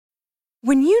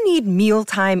When you need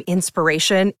mealtime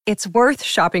inspiration, it's worth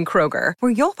shopping Kroger,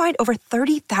 where you'll find over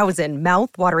 30,000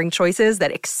 mouth-watering choices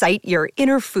that excite your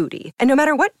inner foodie. And no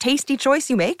matter what tasty choice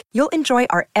you make, you'll enjoy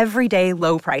our everyday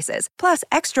low prices, plus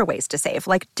extra ways to save,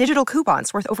 like digital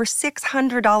coupons worth over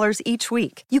 $600 each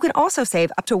week. You can also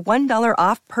save up to $1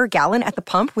 off per gallon at the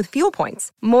pump with fuel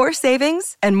points. More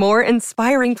savings and more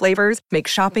inspiring flavors make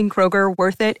shopping Kroger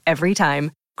worth it every time.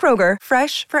 Kroger,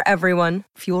 fresh for everyone.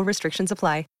 Fuel restrictions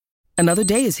apply. Another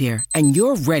day is here, and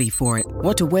you're ready for it.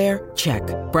 What to wear? Check.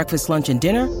 Breakfast, lunch, and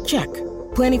dinner? Check.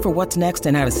 Planning for what's next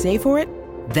and how to save for it?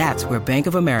 That's where Bank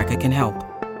of America can help.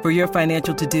 For your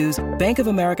financial to-dos, Bank of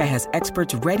America has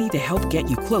experts ready to help get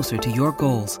you closer to your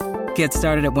goals. Get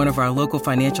started at one of our local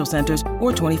financial centers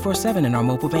or 24/7 in our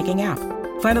mobile banking app.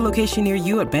 Find a location near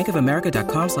you at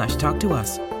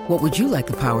bankofamerica.com/talktous. What would you like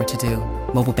the power to do?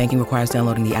 Mobile banking requires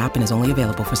downloading the app and is only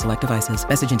available for select devices.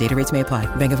 Message and data rates may apply.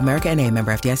 Bank of America N.A.,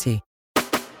 member FDIC.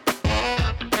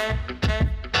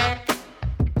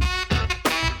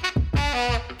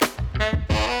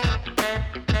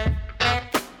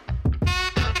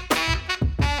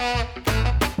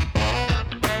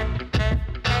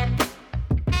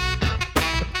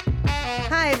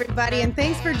 Everybody, and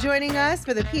thanks for joining us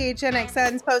for the PHNX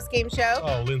Suns post-game show.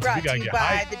 Oh, Lindsay, brought to you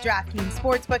by the DraftKings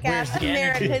Sportsbook app,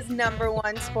 America's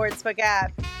 #1 sportsbook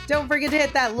app. Don't forget to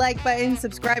hit that like button,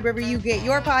 subscribe wherever you get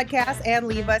your podcast, and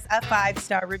leave us a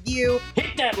 5-star review.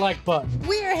 Hit that like button.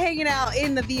 We are hanging out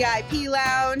in the VIP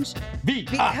lounge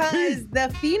because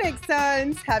the Phoenix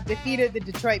Suns have defeated the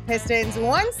Detroit Pistons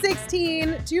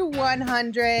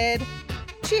 116-100.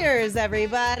 Cheers,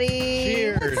 everybody.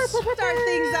 Cheers. Let's start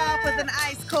things off with an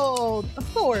ice-cold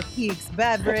Four Peaks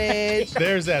beverage.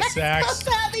 There's that sax.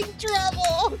 I'm having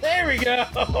trouble. There we go.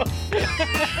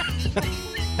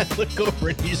 Look over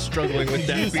and he's struggling with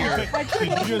that beer.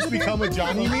 Did you just become a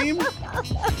Johnny meme?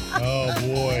 Oh,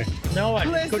 boy. No, I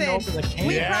Listen, couldn't open the can.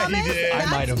 We Yeah, he promise did. that's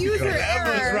I might have user become- error.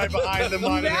 Everyone's right behind the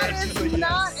monitor. That is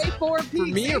not a Four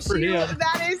Peaks me or for issue. him?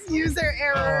 That is user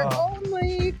error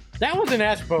only. That was an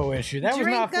Espo issue. That was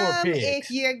Drink not Four them Pigs.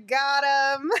 if you got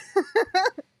them.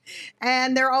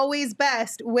 And they're always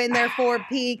best when they're Four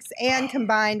Peaks and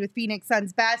combined with Phoenix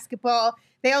Suns basketball.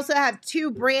 They also have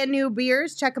 2 brand new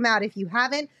beers. Check them out if you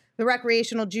haven't. The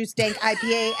Recreational Juice Dank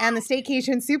IPA and the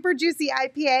Staycation Super Juicy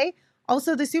IPA.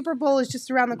 Also, the Super Bowl is just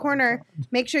around the corner.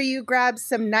 Make sure you grab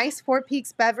some nice Four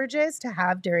Peaks beverages to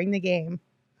have during the game.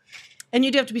 And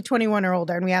you do have to be 21 or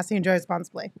older, and we ask you to enjoy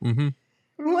responsibly. Mm-hmm.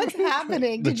 What's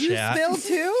happening? Did you chat. spill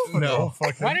too? No,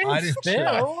 fucking. Why didn't you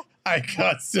spill? I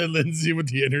got to Lindsay with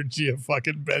the energy of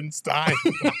fucking Ben Stein.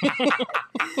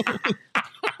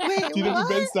 Wait, Do you know who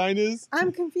Ben what? Stein is?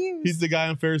 I'm confused. He's the guy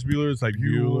on Ferris Bueller. It's like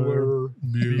Bueller.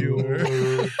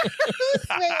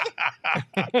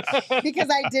 Because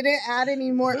I didn't add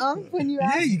any more when you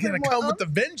asked Yeah, you for gotta more come with the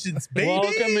vengeance, baby.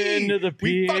 Welcome into the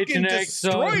We fucking PHNX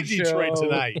destroyed Suns Detroit show.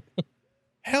 tonight.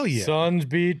 Hell yeah. Suns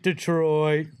beat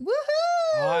Detroit. Woohoo!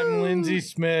 I'm Lindsey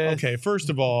Smith. Okay, first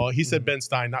of all, he said Ben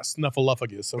Stein, not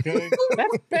Snuffleupagus, okay?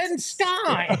 That's Ben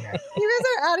Stein. You guys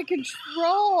are out of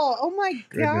control. Oh my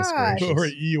Goodness gosh. gracious. Or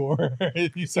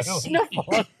Eeyore. You sound like Snuffle.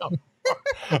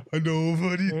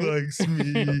 nobody likes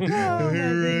me. my Here I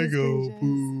goodness go. gracious.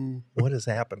 Boo. What has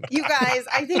happened? You guys,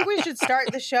 I think we should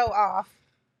start the show off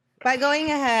by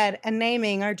going ahead and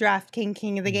naming our DraftKings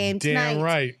King of the Game tonight. Damn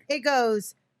right. It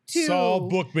goes to Saul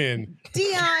Bookman.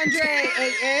 Deandre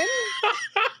Ayton.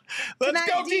 Let's Tonight,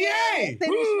 go, DA.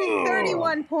 Finished with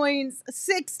 31 points,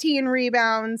 16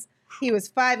 rebounds. He was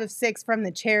 5 of 6 from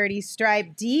the charity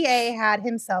stripe. DA had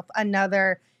himself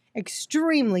another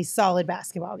extremely solid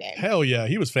basketball game. Hell yeah,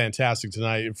 he was fantastic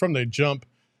tonight. From the jump,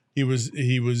 he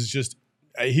played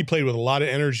with a lot of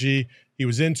energy. He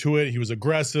was into it. He was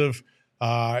aggressive.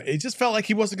 It just felt like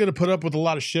he wasn't going to put up with a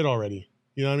lot of shit already.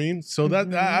 You know what I mean? So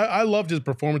that I loved his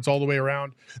performance all the way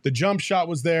around. The jump shot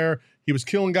was there. He was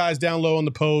killing guys down low on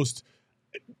the post.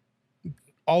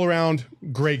 All around,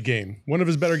 great game. One of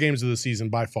his better games of the season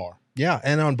by far. Yeah,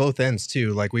 and on both ends,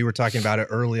 too. Like we were talking about it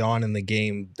early on in the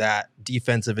game, that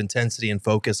defensive intensity and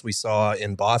focus we saw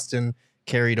in Boston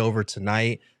carried over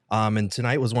tonight. And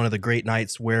tonight was one of the great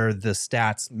nights where the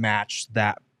stats matched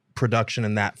that production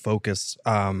and that focus.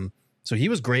 So he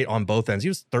was great on both ends. He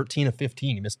was 13 of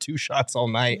 15. He missed 2 shots all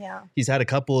night. Yeah. He's had a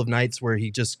couple of nights where he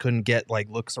just couldn't get like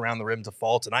looks around the rim to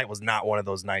fall. Tonight was not one of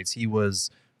those nights. He was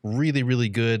really, really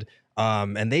good.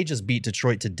 And they just beat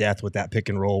Detroit to death with that pick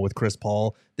and roll with Chris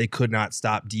Paul. They could not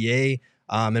stop DA.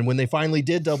 And when they finally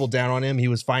did double down on him, he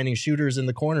was finding shooters in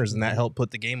the corners, and that helped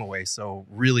put the game away. So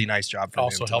really nice job for him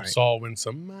Also helped tonight. Saul win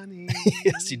some money.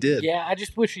 Yes, he did. Yeah, I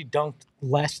just wish he dunked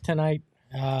less tonight.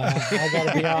 I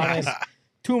got to be honest.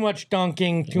 too much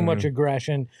dunking, too much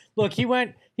aggression. Look,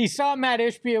 he saw Matt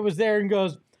Ishbia was there and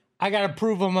goes, I got to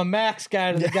prove I'm a max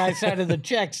guy to the guy's side of the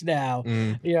checks now.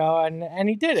 And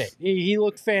he did it. He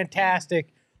looked fantastic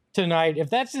tonight. If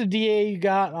that's the DA you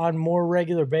got on more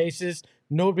regular basis,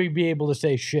 nobody be able to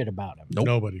say shit about him. Nope.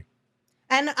 Nobody.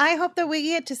 And I hope that we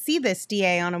get to see this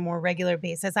DA on a more regular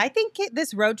basis. I think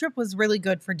this road trip was really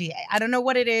good for DA. I don't know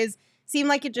what it is. Seemed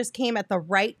like it just came at the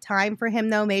right time for him,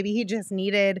 though. Maybe he just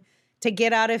needed to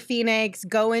get out of Phoenix,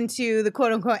 go into the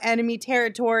quote-unquote enemy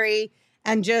territory,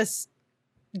 and just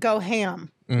go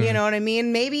ham. You know what I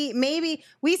mean? Maybe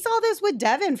we saw this with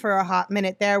Devin for a hot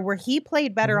minute there where he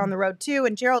played better on the road, too.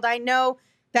 And, Gerald, I know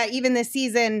that even this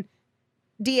season,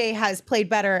 DA has played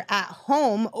better at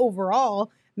home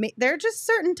overall. There are just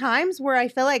certain times where I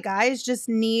feel like guys just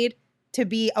need to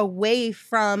be away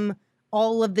from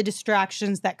all of the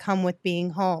distractions that come with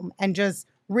being home and just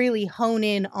really hone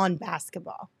in on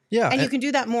basketball. Yeah. And you can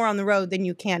do that more on the road than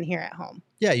you can here at home.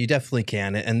 Yeah, you definitely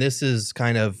can. And this is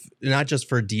kind of not just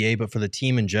for DA, but for the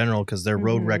team in general, because their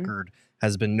road record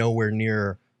has been nowhere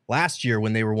near last year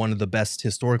when they were one of the best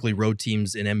historically road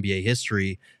teams in NBA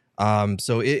history.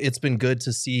 So it's been good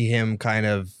to see him kind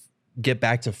of get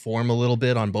back to form a little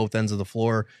bit on both ends of the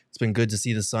floor. It's been good to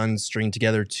see the Suns string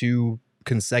together 2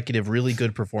 consecutive really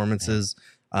good performances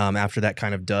after that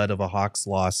kind of dud of a Hawks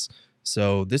loss.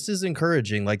 So this is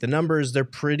encouraging. Like the numbers, they're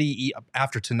pretty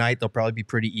after tonight, they'll probably be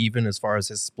pretty even as far as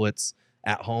his splits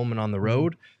at home and on the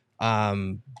road.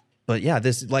 But yeah,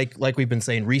 this like we've been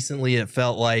saying recently, it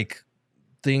felt like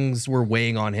things were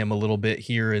weighing on him a little bit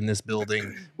here in this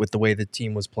building with the way the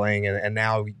team was playing. And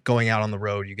now going out on the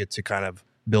road, you get to kind of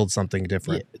build something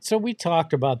different. Yeah, so we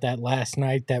talked about that last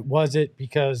night. That was it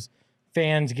because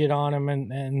fans get on him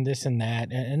and this and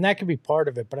that. And that could be part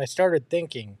of it. But I started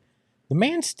thinking, the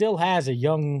man still has a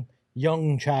young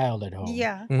child at home.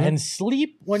 Yeah. And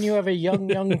sleep when you have a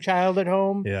young child at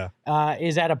home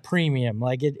is at a premium.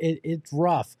 Like it's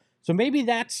rough. So maybe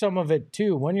that's some of it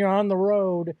too. When you're on the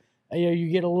road, you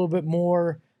get a little bit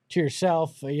more to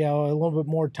yourself, a little bit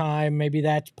more time. Maybe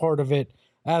that's part of it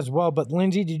as well. But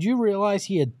Lindsay, did you realize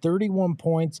he had 31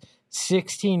 points,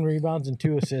 16 rebounds, and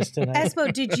 2 assists tonight?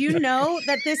 Espo, did you know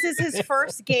that this is his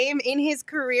first game in his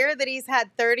career that he's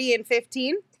had 30 and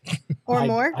 15 or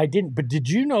more? I didn't, but did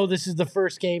you know this is the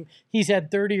first game he's had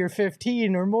 30 or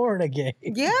 15 or more in a game?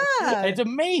 Yeah. It's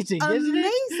amazing, isn't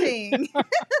it? Amazing.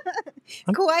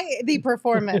 Quite the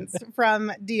performance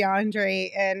from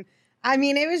Deandre. And I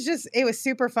mean, it was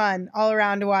super fun all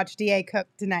around to watch DA cook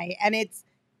tonight. And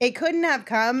it couldn't have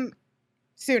come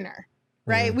sooner,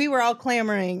 right? We were all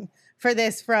clamoring for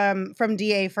this from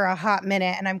DA for a hot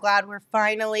minute. And I'm glad we're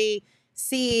finally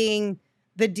seeing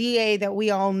the DA that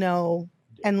we all know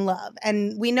and love.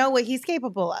 And we know what he's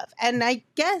capable of. And I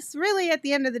guess really at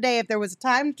the end of the day, if there was a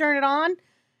time to turn it on,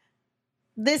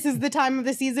 this is the time of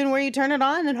the season where you turn it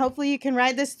on. And hopefully you can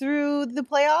ride this through the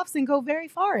playoffs and go very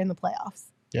far in the playoffs.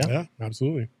 Yeah,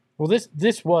 absolutely. Well,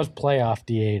 this was playoff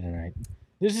DA tonight.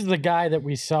 This is the guy that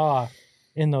we saw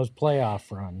in those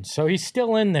playoff runs. So he's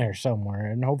still in there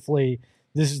somewhere, and hopefully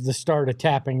this is the start of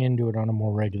tapping into it on a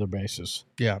more regular basis.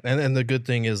 Yeah, and the good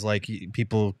thing is, like,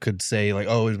 people could say, like,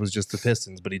 oh, it was just the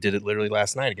Pistons, but he did it literally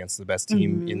last night against the best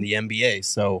team in the NBA.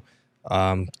 So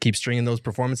keep stringing those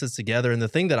performances together. And the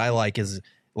thing that I like is,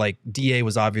 like, DA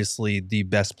was obviously the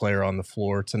best player on the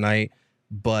floor tonight,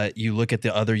 but you look at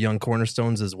the other young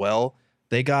cornerstones as well.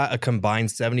 They got a combined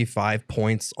 75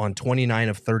 points on 29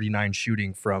 of 39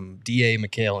 shooting from DA,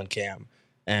 McHale, and Cam.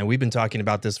 And we've been talking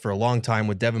about this for a long time.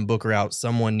 With Devin Booker out,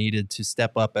 someone needed to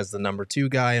step up as the number 2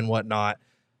 guy and whatnot.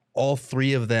 All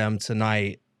 3 of them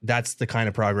tonight, that's the kind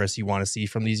of progress you want to see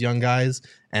from these young guys.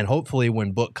 And hopefully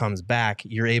when Book comes back,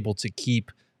 you're able to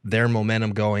keep their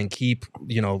momentum going. Keep,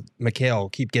 McHale,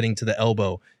 keep getting to the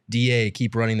elbow. DA,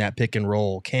 keep running that pick and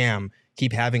roll. Cam,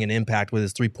 keep having an impact with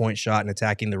his 3-point shot and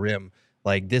attacking the rim.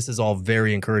 Like, this is all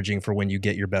very encouraging for when you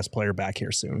get your best player back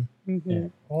here soon. Yeah.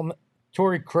 Well,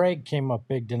 Torrey Craig came up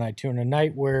big tonight, too. In a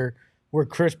night where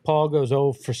Chris Paul goes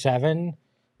 0 for 7,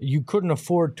 you couldn't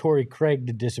afford Torrey Craig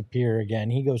to disappear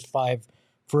again. He goes 5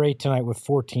 for 8 tonight with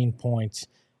 14 points.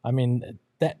 I mean,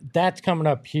 that's coming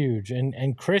up huge.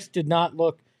 And Chris did not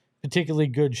look particularly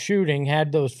good shooting,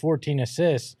 had those 14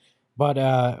 assists,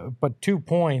 but 2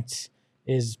 points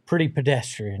is pretty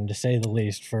pedestrian, to say the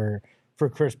least, for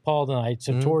Chris Paul tonight.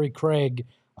 So Torrey Craig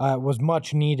was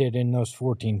much needed in those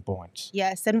 14 points.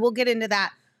 Yes, and we'll get into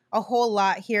that a whole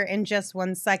lot here in just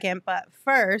one second. But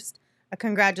first,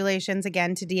 congratulations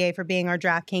again to DA for being our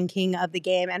DraftKings King of the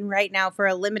game. And right now, for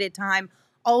a limited time,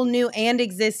 all new and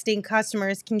existing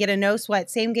customers can get a no-sweat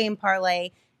same-game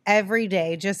parlay every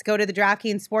day. Just go to the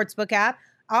DraftKings Sportsbook app,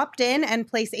 Opt in and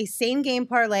place a same game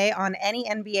parlay on any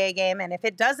NBA game. And if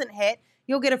it doesn't hit,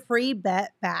 you'll get a free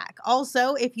bet back.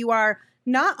 Also, if you are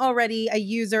not already a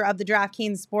user of the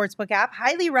DraftKings Sportsbook app,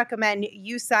 highly recommend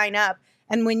you sign up.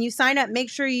 And when you sign up, make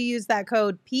sure you use that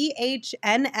code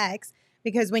PHNX,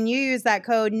 because when you use that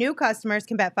code, new customers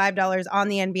can bet $5 on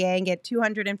the NBA and get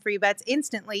 200 in free bets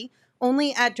instantly,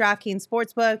 only at DraftKings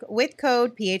Sportsbook with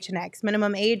code PHNX.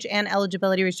 Minimum age and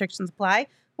eligibility restrictions apply.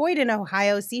 Void in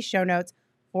Ohio. See show notes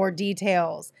for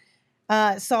details.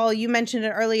 Saul, you mentioned it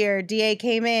earlier. DA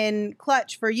came in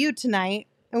clutch for you tonight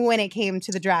when it came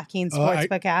to the DraftKings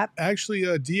Sportsbook app.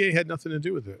 Actually, DA had nothing to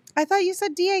do with it. I thought you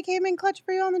said DA came in clutch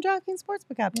for you on the DraftKings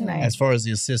Sportsbook app tonight. As far as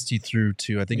the assist he threw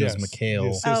to, I think it was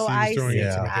McHale. I see.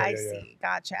 Yeah. I see.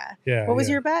 Gotcha. Yeah, what was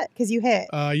your bet? Because you hit.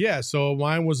 So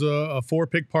mine was a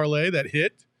 4-pick parlay that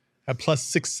hit at plus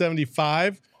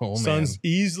 675. Suns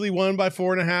easily won by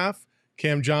 4.5.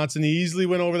 Cam Johnson easily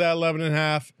went over that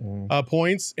 11.5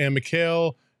 points. And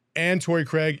McHale and Torrey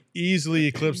Craig easily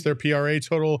eclipsed their PRA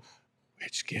total,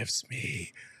 which gives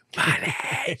me money.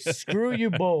 Screw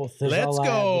you both. Let's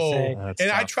go. That's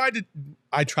and tough.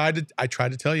 I tried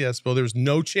to tell you, Espo, there was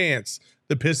no chance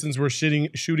the Pistons were shooting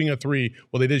a 3.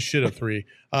 Well, they did shit a 3.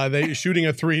 They shooting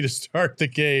a 3 to start the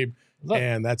game.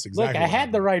 And that's exactly I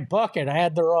had the right bucket. I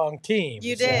had the wrong team.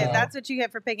 You did. That's what you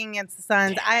get for picking against the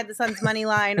Suns. I had the Suns money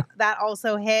line. That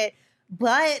also hit.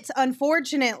 But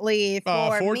unfortunately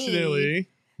for me,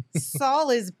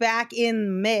 Saul is back in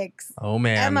the mix. Oh,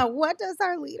 man. Emma, what does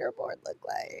our leaderboard look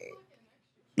like?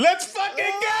 Let's fucking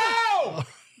go!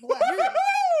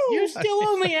 You still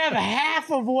only have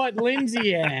half of what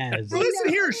Lindsay has. Listen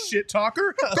here, shit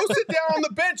talker. Go sit down on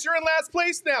the bench. You're in last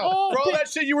place now. For all that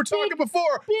shit you were talking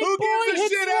before. Who gives a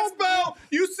shit, Espo?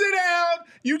 You sit down.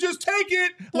 You just take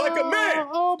it like a man.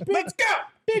 Let's go.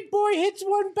 Big boy hits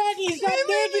one back. He's got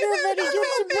negative and he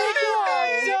gets some big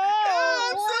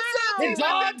I'm so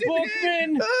dog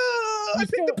Bookman. I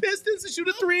picked the Pistons to shoot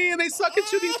a 3, and they suck at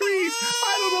shooting threes.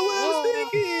 I don't know what I was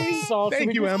thinking.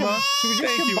 Thank you, Emma.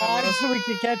 Thank you, Emma. So we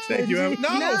can catch Thank you, Emma.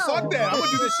 No, fuck that. I'm going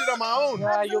to do this shit on my own.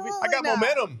 I got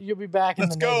momentum. You'll be back in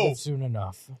the negative soon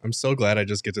enough. I'm so glad I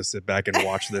just get to sit back and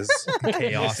watch this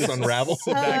chaos unravel.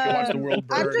 Sit back and watch the world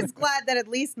burn. I'm just glad that at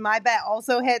least my bet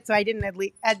also hit, so I didn't at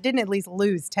least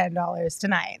lose $10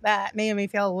 tonight. That made me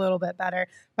feel a little bit better.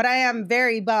 But I am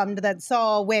very bummed that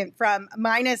Saul went from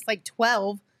minus like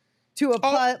 12 to a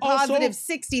positive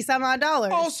 60 some odd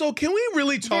dollars. Also, can we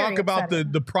really talk about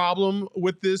the problem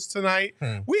with this tonight?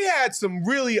 We had some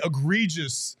really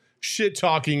egregious shit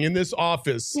talking in this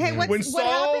office. Hey, what happens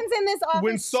in this office?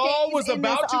 When Saul was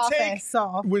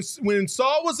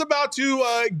about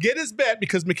to get his bet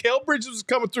because Mikal Bridges was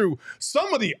coming through,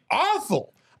 some of the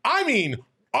awful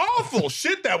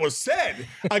shit that was said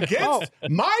against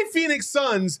my Phoenix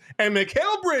Suns and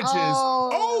Mikal Bridges.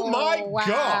 Oh my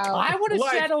God. I would have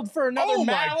settled for another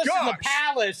Malice in the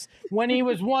Palace when he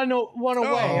was one away,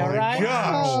 all right?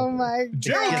 Gosh. Oh my God.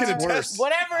 Gerald can attest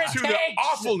whatever it to takes. the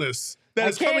awfulness that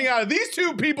is coming out of these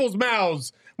two people's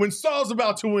mouths when Saul's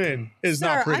about to win is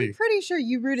not pretty. I'm pretty sure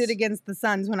you rooted against the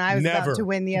Suns when I was about to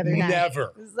win the other night.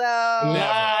 Never. So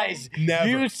lies. Never.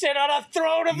 You sit on a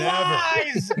throne of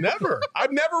lies. Never.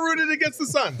 I've never rooted against the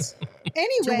Suns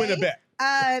anyway, to win a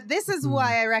bet. This is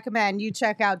why I recommend you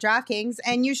check out DraftKings,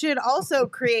 and you should also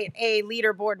create a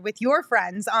leaderboard with your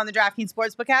friends on the DraftKings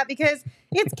Sportsbook app because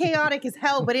it's chaotic as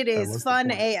hell, but it is fun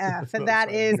AF.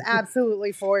 That is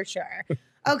absolutely for sure.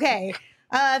 Okay.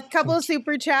 A couple of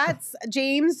super chats.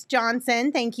 James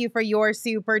Johnson, thank you for your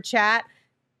super chat.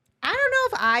 I don't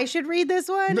know if I should read this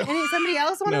one. Somebody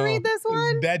else want to read this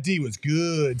one? That D was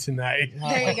good tonight.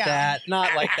 There you go.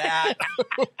 Not like that.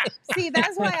 See,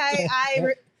 that's why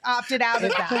I opted out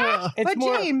of that. But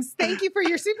James, thank you for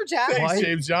your super chat. Thanks,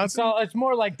 James Johnson. So it's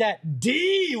more like that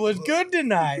D was good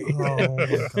tonight. Oh,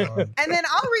 my God. And then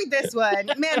I'll read this one.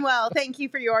 Manuel, thank you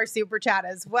for your super chat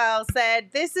as well. Said,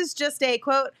 this is just a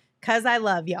quote, "'cause I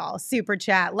love y'all." Super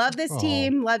chat. Love this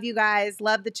team. Love you guys.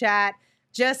 Love the chat.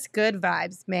 Just good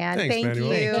vibes, man. Thanks, Thank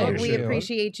Manuel. you. Thank you. We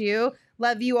appreciate you.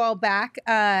 Love you all back.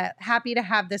 Happy to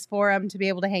have this forum to be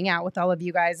able to hang out with all of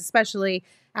you guys, especially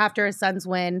after a Suns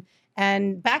win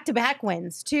and back-to-back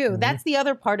wins, too. That's the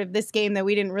other part of this game that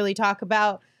we didn't really talk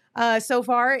about so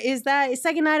far is that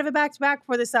second night of a back-to-back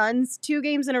for the Suns, 2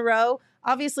 games in a row.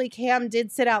 Obviously, Cam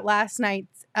did sit out last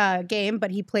night's game,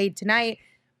 but he played tonight.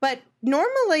 But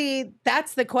normally,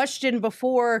 that's the question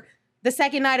before the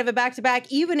second night of a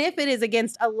back-to-back, even if it is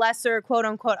against a lesser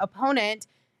quote-unquote opponent,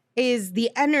 is the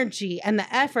energy and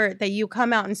the effort that you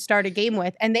come out and start a game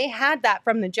with. And they had that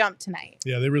from the jump tonight.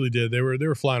 Yeah, they really did. They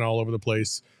were flying all over the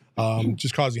place.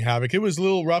 just causing havoc. It was a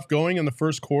little rough going in the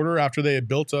first quarter after they had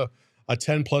built a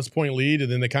 10-plus point lead,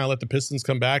 and then they kind of let the Pistons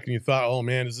come back, and you thought, oh,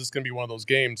 man, is this going to be one of those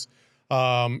games?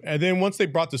 And then once they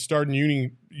brought the starting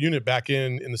unit back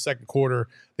in the second quarter,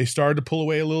 they started to pull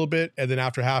away a little bit, and then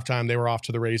after halftime, they were off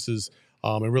to the races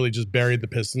and really just buried the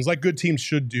Pistons, like good teams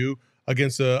should do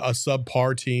against a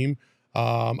subpar team,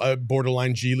 a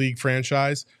borderline G League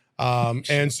franchise.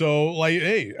 And so, like,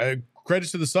 hey, credit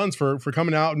to the Suns for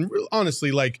coming out. And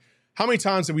honestly, like, how many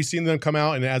times have we seen them come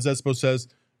out and, as Espo says,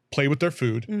 play with their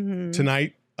food?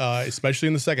 Tonight, especially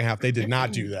in the second half, they did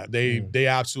not do that. They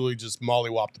absolutely just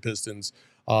mollywopped the Pistons.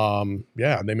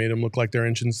 They made them look like their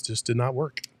engines just did not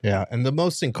work. Yeah, and the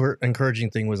most encouraging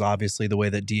thing was obviously the way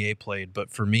that DA played.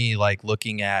 But for me, like,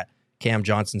 looking at Cam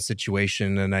Johnson's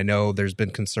situation, and I know there's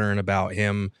been concern about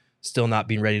him still not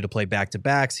being ready to play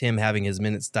back-to-backs, him having his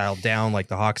minutes dialed down, like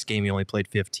the Hawks game, he only played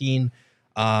 15.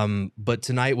 But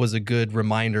tonight was a good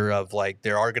reminder of, like,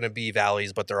 there are going to be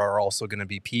valleys, but there are also going to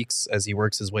be peaks as he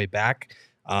works his way back.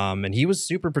 And he was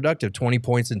super productive, 20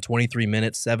 points in 23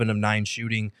 minutes, 7 of 9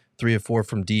 shooting, 3 of 4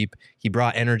 from deep. He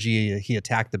brought energy. He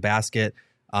attacked the basket.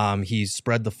 He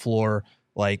spread the floor.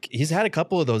 Like, he's had a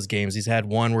couple of those games. He's had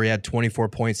one where he had 24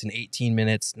 points in 18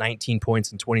 minutes, 19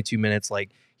 points in 22 minutes. Like,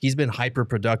 he's been hyper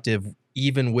productive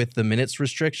even with the minutes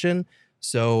restriction.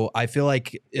 So I feel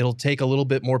like it'll take a little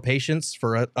bit more patience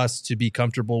for us to be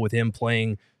comfortable with him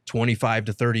playing 25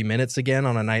 to 30 minutes again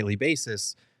on a nightly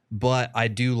basis. But I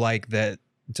do like that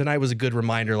tonight was a good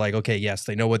reminder, like, okay, yes,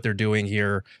 they know what they're doing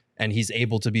here, and he's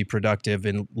able to be productive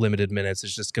in limited minutes.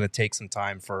 It's just going to take some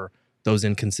time for those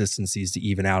inconsistencies to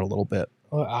even out a little bit.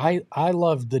 Well, I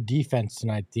love the defense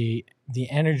tonight, the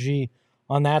energy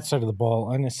on that side of the ball.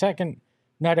 On the second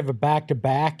night of a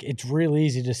back-to-back, it's real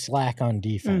easy to slack on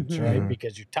defense, right?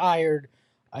 Because you're tired.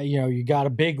 You got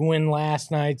a big win last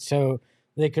night, so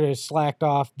they could have slacked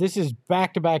off. This is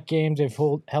back-to-back games they've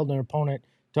held an opponent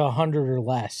to 100 or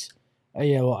less,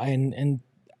 and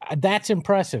that's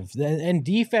impressive. And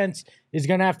defense is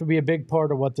going to have to be a big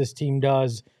part of what this team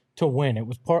does to win. It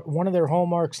was one of their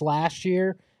hallmarks last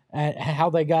year, and how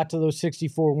they got to those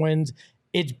 64 wins.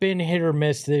 It's been hit or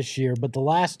miss this year, but the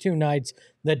last 2 nights,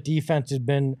 that defense has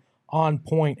been on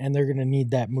point, and they're going to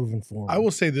need that moving forward. I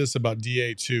will say this about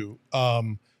DA too.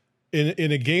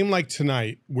 In a game like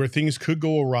tonight where things could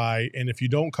go awry, and if you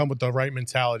don't come with the right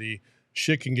mentality,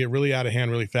 shit can get really out of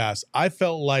hand really fast. I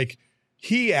felt like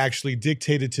he actually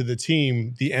dictated to the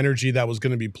team the energy that was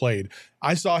going to be played.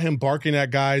 I saw him barking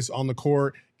at guys on the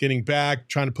court, getting back,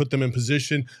 trying to put them in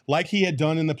position like he had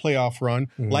done in the playoff run,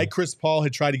 like Chris Paul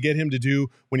had tried to get him to do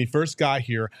when he first got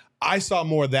here. I saw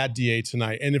more of that DA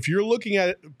tonight. And if you're looking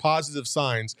at positive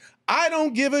signs, I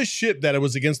don't give a shit that it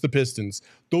was against the Pistons.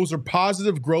 Those are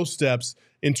positive growth steps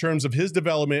in terms of his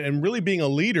development and really being a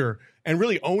leader and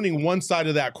really owning one side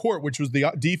of that court, which was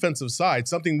the defensive side,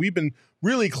 something we've been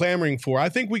really clamoring for. I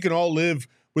think we can all live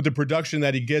with the production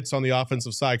that he gets on the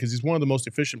offensive side because he's one of the most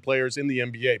efficient players in the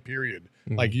NBA, period.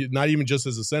 Like, not even just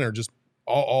as a center, just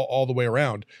all the way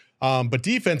around. But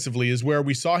defensively is where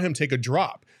we saw him take a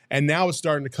drop, and now it's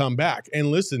starting to come back.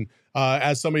 And listen,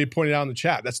 as somebody pointed out in the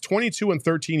chat, that's 22 and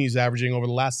 13 he's averaging over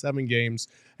the last 7 games.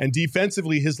 And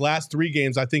defensively, his last 3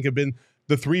 games, I think, have been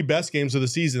the 3 best games of the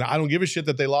season. I don't give a shit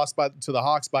that they lost to the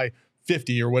Hawks by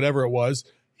 50 or whatever it was.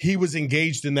 He was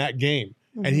engaged in that game,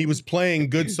 and he was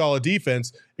playing good, solid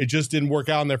defense. It just didn't work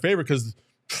out in their favor because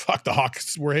fuck, the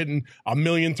Hawks were hitting a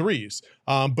million threes.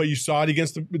 But you saw it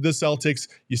against the Celtics.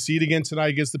 You see it again tonight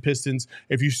against the Pistons.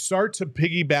 If you start to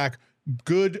piggyback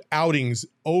good outings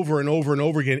over and over and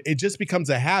over again, it just becomes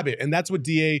a habit. And that's what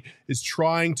DA is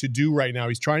trying to do right now.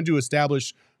 He's trying to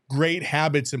establish great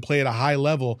habits and play at a high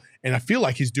level. And I feel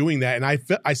like he's doing that. And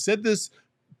I said this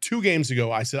 2 games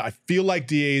ago. I said, I feel like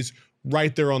DA's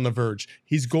right there on the verge.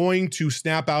 He's going to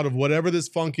snap out of whatever this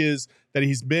funk is that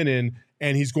he's been in,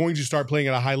 and he's going to start playing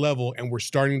at a high level, and we're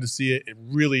starting to see it. It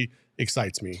really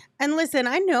excites me. And listen,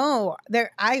 I know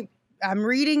I'm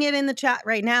reading it in the chat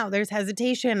right now. There's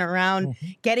hesitation around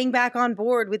getting back on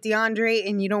board with Deandre,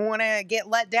 and you don't want to get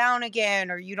let down again,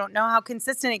 or you don't know how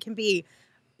consistent it can be.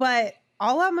 But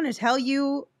all I'm going to tell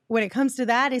you when it comes to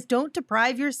that is don't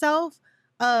deprive yourself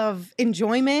of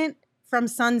enjoyment from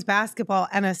Suns basketball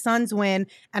and a Suns win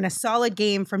and a solid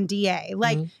game from DA.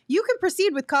 Like, you can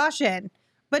proceed with caution,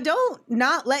 but don't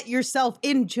not let yourself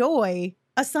enjoy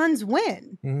a Suns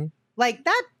win. Like,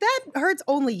 that hurts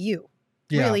only you,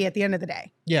 really, at the end of the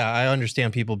day. Yeah, I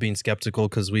understand people being skeptical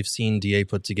because we've seen DA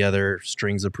put together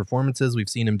strings of performances. We've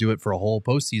seen him do it for a whole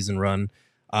postseason run.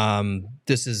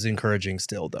 This is encouraging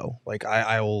still, though. Like,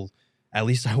 I will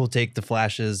take the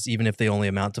flashes, even if they only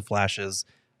amount to flashes.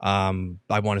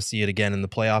 I want to see it again in the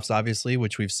playoffs, obviously,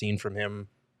 which we've seen from him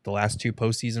the last 2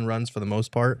 postseason runs for the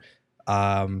most part.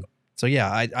 So yeah,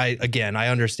 I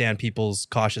understand people's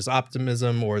cautious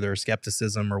optimism or their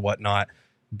skepticism or whatnot,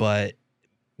 but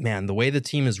man, the way the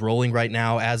team is rolling right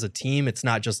now as a team, it's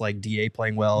not just like DA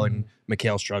playing well and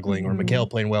Mikal struggling or Mikal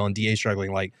playing well and DA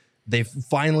struggling. Like, they've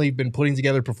finally been putting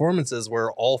together performances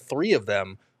where all 3 of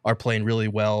them are playing really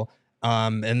well.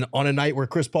 And on a night where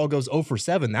Chris Paul goes 0 for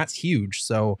 7, that's huge.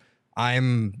 So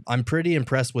I'm pretty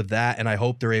impressed with that. And I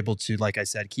hope they're able to, like I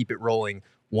said, keep it rolling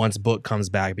once Book comes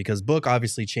back, because Book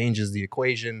obviously changes the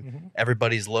equation.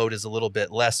 Everybody's load is a little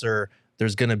bit lesser.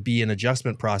 There's going to be an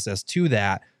adjustment process to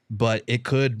that. But it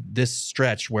could, this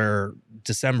stretch where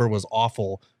December was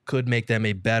awful, could make them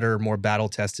a better, more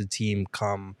battle-tested team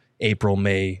come April,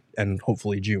 May, and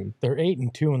hopefully June. They're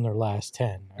 8-2 in their last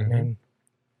 10. I mean,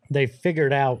 they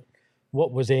figured out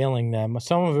what was ailing them.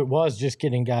 Some of it was just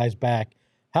getting guys back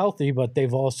healthy, but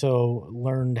they've also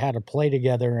learned how to play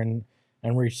together and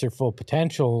reach their full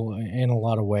potential in a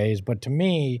lot of ways. But to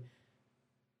me,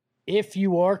 if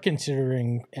you are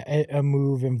considering a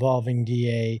move involving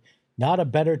DA, not a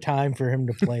better time for him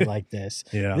to play like this.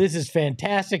 This is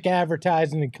fantastic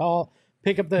advertising to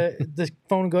pick up the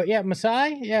phone and go, yeah,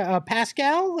 Masai? Yeah,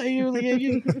 Pascal? Are you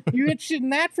interested in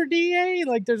that for DA?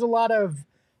 Like, there's a lot of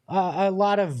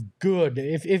good.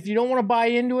 If you don't want to buy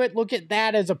into it, look at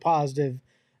that as a positive,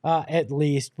 at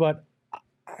least. But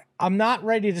I'm not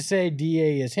ready to say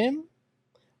DA is him,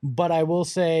 but I will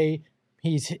say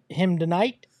he's him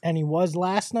tonight, and he was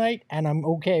last night, and I'm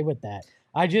okay with that.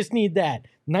 I just need that.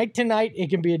 Night to night, it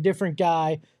can be a different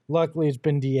guy. Luckily, it's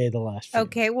been DA the last few.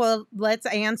 Okay, well, let's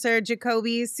answer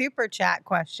Jacoby's super chat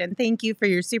question. Thank you for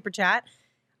your super chat.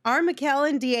 Are Mikal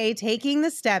and DA taking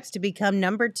the steps to become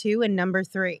number 2 and number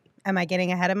 3? Am I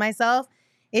getting ahead of myself?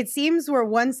 It seems we're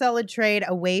one solid trade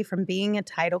away from being a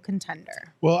title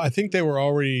contender. Well, I think they were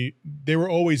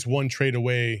always one trade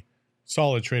away,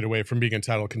 solid trade away from being a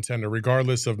title contender,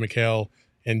 regardless of Mikal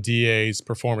and DA's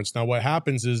performance. Now, what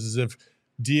happens is if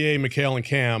DA, Mikal, and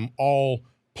Cam all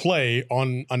play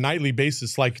on a nightly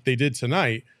basis like they did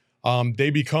tonight,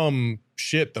 they become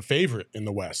the favorite in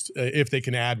the West if they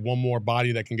can add one more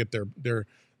body that can get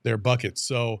their buckets.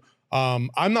 So I'm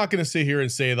not going to sit here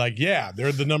and say like, yeah,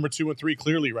 they're the number 2 and 3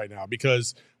 clearly right now,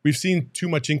 because we've seen too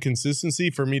much inconsistency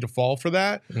for me to fall for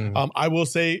that. I will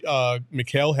say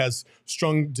Mikal has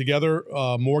strung together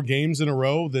more games in a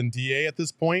row than DA at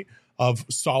this point of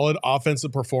solid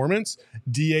offensive performance.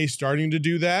 DA starting to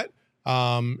do that.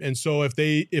 And so if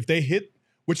they hit,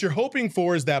 what you're hoping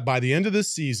for is that by the end of this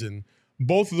season,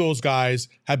 both of those guys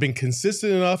have been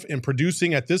consistent enough in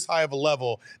producing at this high of a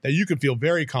level that you can feel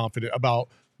very confident about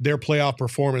their playoff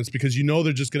performance, because you know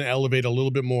they're just going to elevate a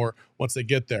little bit more once they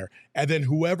get there. And then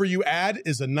whoever you add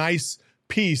is a nice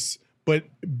piece, but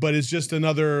it's just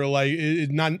another, like,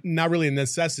 not really a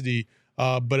necessity,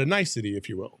 but a nicety, if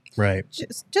you will. Right.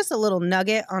 Just a little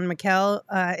nugget on Mikal.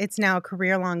 It's now a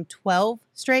career-long 12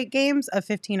 straight games of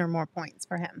 15 or more points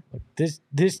for him.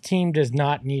 This team does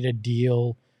not need a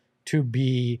deal to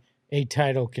be a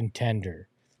title contender.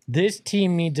 This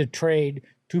team needs a trade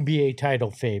to be a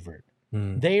title favorite.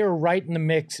 They are right in the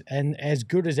mix and as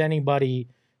good as anybody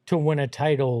to win a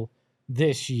title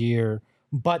this year.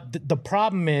 But the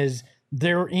problem is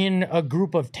they're in a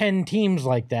group of 10 teams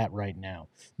like that right now.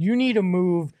 You need a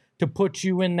move to put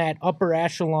you in that upper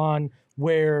echelon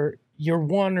where you're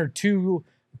 1 or 2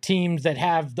 teams that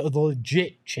have the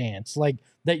legit chance, like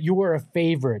that you are a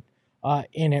favorite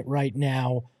in it right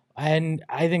now. And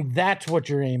I think that's what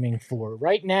you're aiming for.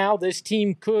 Right now, this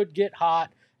team could get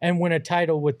hot and win a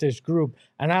title with this group.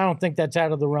 And I don't think that's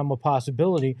out of the realm of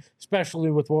possibility,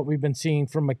 especially with what we've been seeing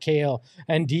from Mikal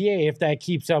and DA, if that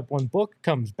keeps up when Book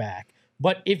comes back.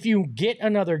 But if you get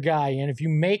another guy and if you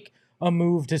make a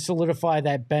move to solidify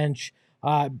that bench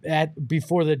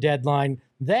before the deadline,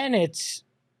 then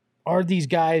are these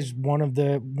guys one of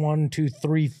the 1, 2,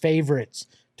 3 favorites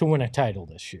to win a title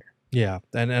this year? Yeah,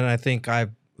 and I think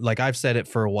I've said it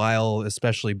for a while,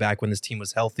 especially back when this team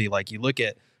was healthy. Like, you look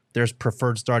at there's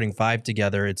preferred starting 5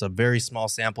 together. It's a very small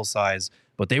sample size,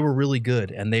 but they were really good,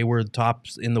 and they were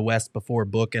tops in the West before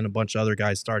Book and a bunch of other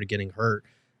guys started getting hurt.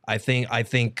 I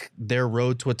think their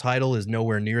road to a title is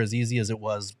nowhere near as easy as it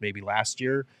was maybe last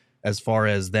year, as far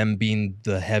as them being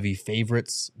the heavy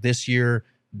favorites. This year,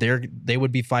 they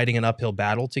would be fighting an uphill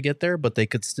battle to get there, but they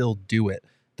could still do it.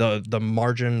 The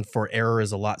margin for error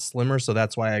is a lot slimmer, so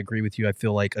that's why I agree with you. I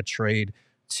feel like a trade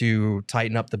to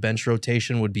tighten up the bench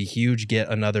rotation would be huge. Get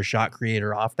another shot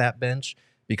creator off that bench,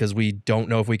 because we don't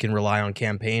know if we can rely on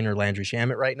Campaign or Landry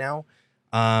Shamet right now.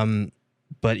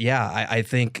 But yeah, I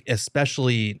think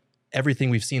especially everything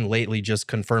we've seen lately just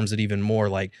confirms it even more.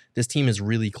 Like, this team is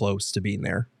really close to being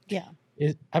there. Yeah.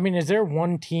 Is there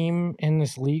one team in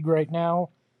this league right now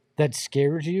that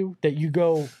scares you, that you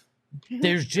go,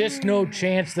 there's just no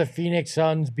chance the Phoenix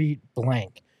Suns beat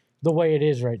blank the way it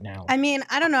is right now? I mean,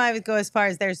 I don't know. I would go as far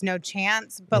as there's no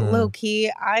chance, but low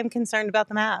key, I'm concerned about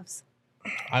the Mavs.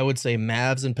 I would say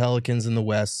Mavs and Pelicans in the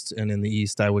West, and in the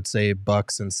East, I would say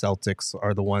Bucks and Celtics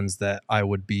are the ones that I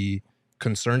would be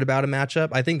concerned about a matchup.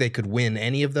 I think they could win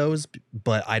any of those,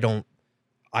 but I don't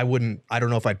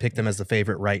know if I'd pick them as the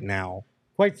favorite right now.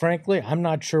 Quite frankly, I'm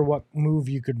not sure what move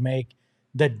you could make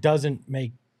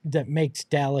that makes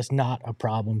Dallas not a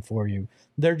problem for you.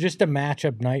 They're just a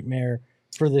matchup nightmare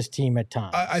for this team at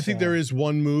times. I think there is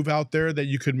one move out there that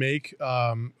you could make,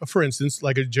 for instance,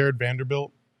 like a Jared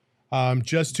Vanderbilt,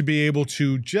 just to be able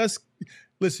to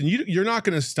listen. You're not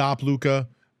going to stop Luka,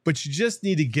 but you just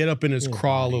need to get up in his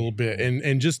craw a little bit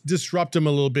and just disrupt him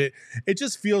a little bit. It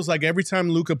just feels like every time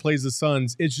Luka plays the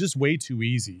Suns, it's just way too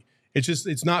easy.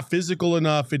 It's not physical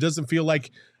enough. It doesn't feel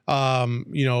like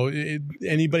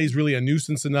anybody's really a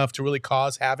nuisance enough to really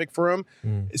cause havoc for him.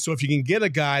 So if you can get a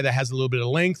guy that has a little bit of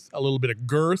length, a little bit of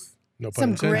girth, no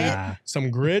pun intended,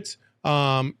 some grit,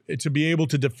 to be able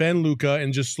to defend Luka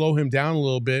and just slow him down a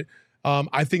little bit,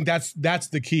 I think that's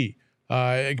the key.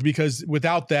 Because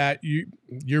without that,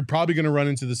 you're probably going to run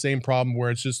into the same problem where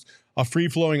it's just a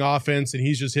free-flowing offense and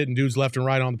he's just hitting dudes left and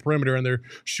right on the perimeter and they're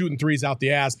shooting threes out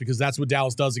the ass, because that's what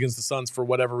Dallas does against the Suns for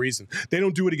whatever reason. They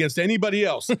don't do it against anybody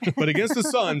else, but against the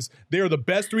Suns, they are the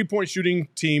best three-point shooting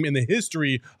team in the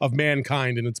history of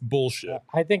mankind, and it's bullshit.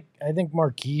 I think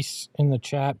Marquise in the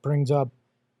chat brings up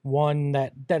one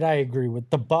that I agree with.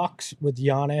 The Bucks with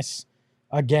Giannis,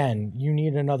 again, you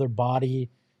need another body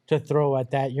to throw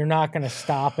at that. You're not going to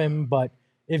stop him, but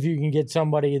if you can get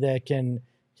somebody that can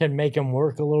make him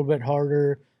work a little bit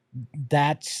harder,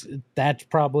 that's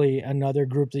probably another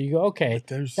group that you go, okay,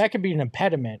 that could be an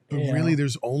impediment. But really,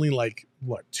 there's only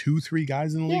 2-3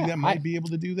 guys in the league that might be able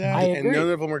to do that, and none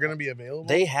of them are going to be available.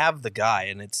 They have the guy,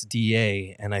 and it's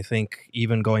DA. And I think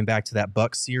even going back to that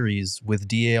Bucks series with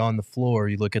DA on the floor,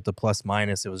 you look at the plus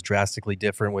minus, it was drastically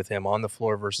different with him on the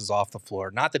floor versus off the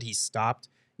floor. Not that he stopped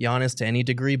Giannis to any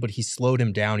degree, but he slowed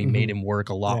him down. He made him work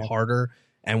a lot harder.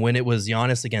 And when it was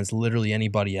Giannis against literally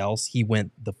anybody else, he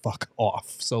went the fuck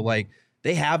off. So,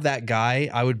 they have that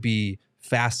guy. I would be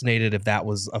fascinated if that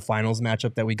was a finals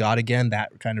matchup that we got again,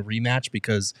 that kind of rematch,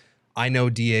 because I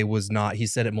know DA was not, he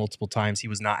said it multiple times, he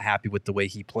was not happy with the way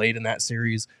he played in that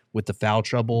series, with the foul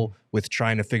trouble, with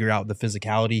trying to figure out the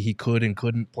physicality he could and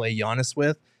couldn't play Giannis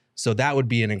with. So that would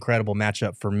be an incredible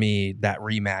matchup for me, that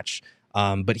rematch.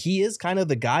 But he is kind of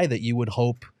the guy that you would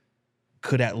hope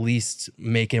could at least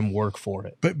make him work for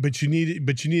it. But you need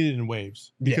it in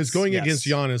waves, because going against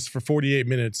Giannis for 48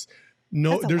 minutes,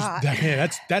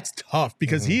 that's tough,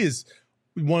 because he is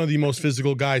one of the most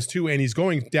physical guys too, and he's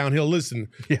going downhill. Listen,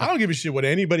 I don't give a shit what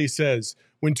anybody says.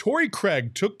 When Torrey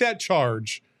Craig took that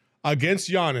charge against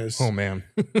Giannis, oh man,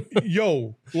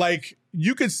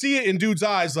 you could see it in dude's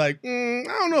eyes, I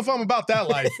don't know if I'm about that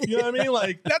life. You know what I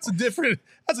mean? That's a different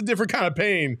kind of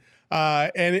pain.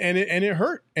 And it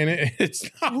hurt, and it's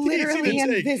not literally easy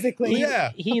to take. Physically.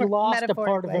 Yeah, he lost a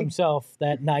part of himself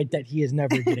that night that he is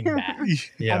never getting back.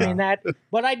 I mean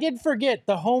but I did forget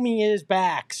the homie is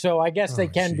back, so I guess they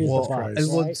can beat the Bucks.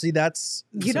 Well, see, that's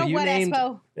you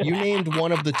named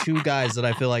one of the two guys that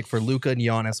I feel like for Luka and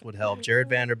Giannis would help. Jared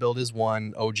Vanderbilt is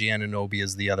one, OG Anunoby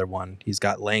is the other one. He's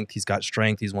got length, he's got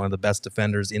strength, he's one of the best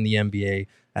defenders in the NBA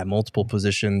at multiple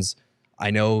positions. I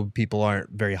know people aren't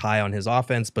very high on his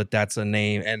offense, but that's a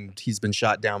name, and he's been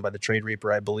shot down by the Trade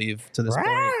Reaper, I believe, to this point.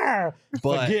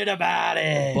 But, forget about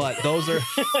it. But those are...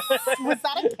 Was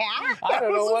that a cat? I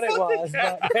don't know what it was.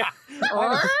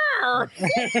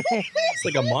 It's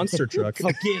like a monster truck.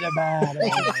 Forget about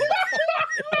it.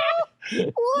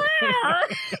 What are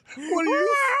you?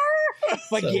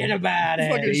 Forget about it.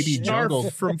 Fucking Baby jungle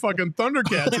from fucking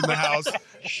Thundercats in the house.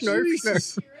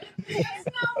 Jesus.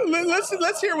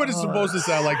 Let's hear what it's supposed to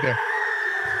sound like there.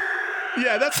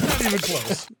 Yeah, that's not even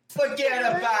close. Forget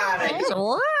about it. It's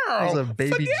a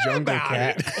baby jungle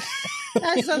cat.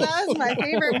 So that was my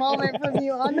favorite moment from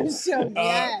you on the show.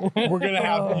 Yeah. We're gonna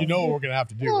have, what we're gonna have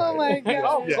to do. Oh my god.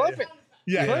 Oh, clip it.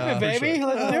 Yeah, Clip it, baby. Sure.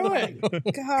 Let's do it.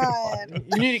 God.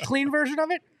 You need a clean version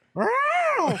of it?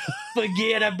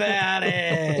 Forget about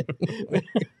it.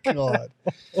 God.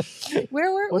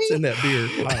 Where were What's we? in that beer?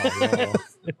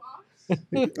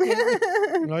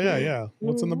 Oh yeah.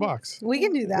 What's in the box? We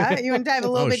can do that. You want to dive a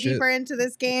little bit shit. deeper into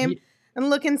this game and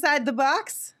look inside the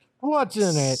box? What's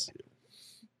in it?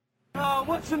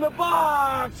 What's in the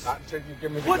box?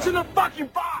 What's in the fucking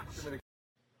box?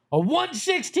 A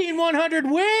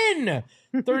 116-100 win.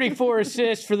 34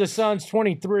 assists for the Suns,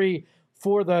 23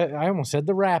 for I almost said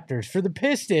the Raptors. For the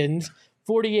Pistons,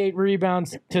 48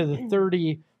 rebounds to the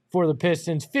 30 for the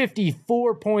Pistons,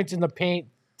 54 points in the paint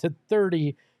to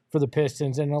 30 for the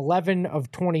Pistons, and 11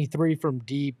 of 23 from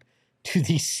deep to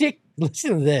the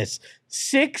listen to this,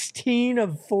 16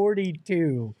 of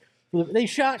 42. They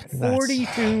shot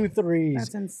 42 threes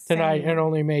tonight and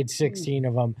only made 16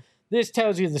 of them. This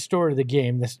tells you the story of the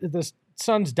game. The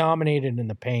Suns dominated in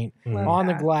the paint, on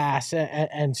the glass,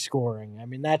 and scoring. I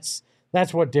mean, that's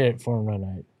what did it for them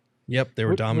tonight. Yep, they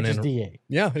were dominant. Which is DA.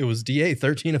 Yeah, it was DA,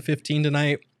 13 of 15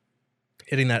 tonight,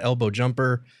 hitting that elbow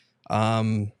jumper.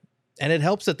 And it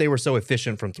helps that they were so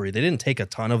efficient from three. They didn't take a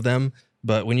ton of them,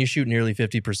 but when you shoot nearly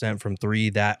 50% from three,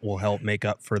 that will help make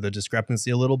up for the discrepancy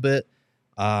a little bit.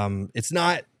 It's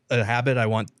not a habit I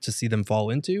want to see them fall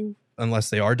into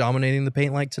unless they are dominating the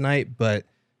paint like tonight, but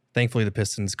thankfully the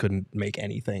Pistons couldn't make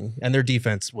anything, and their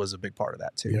defense was a big part of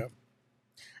that too. Yeah.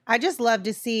 I just love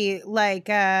to see, like,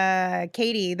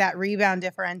 Katie, that rebound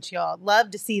differential.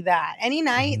 Love to see that. Any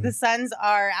night the Suns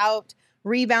are out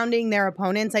rebounding their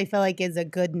opponents, I feel like is a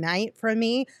good night for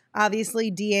me. Obviously,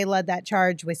 DA led that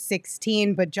charge with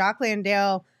 16, but Jock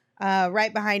Landale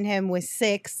right behind him with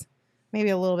 6. Maybe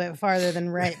a little bit farther than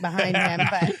right behind him,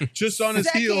 but just on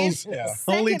his heels,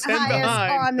 only 10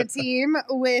 behind on the team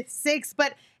with 6.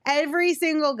 But every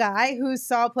single guy who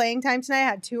saw playing time tonight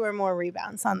had 2 or more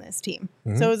rebounds on this team.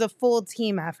 So it was a full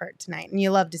team effort tonight, and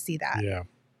you love to see that. Yeah.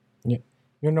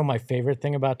 You know my favorite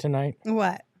thing about tonight?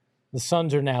 What? The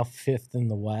Suns are now 5th in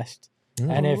the West,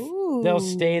 and if they'll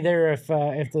stay there, if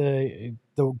the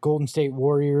Golden State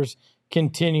Warriors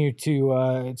continue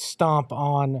to stomp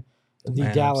on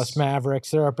the Dallas Mavericks,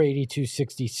 they're up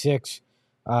 82-66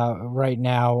 right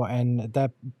now, and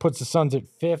that puts the Suns at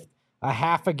 5th, a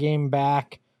half a game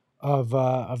back of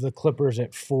the Clippers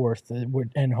at 4th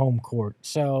in home court.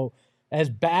 So as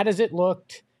bad as it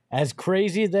looked, as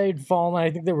crazy they'd fallen,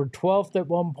 I think they were 12th at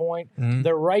one point.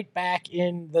 They're right back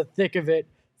in the thick of it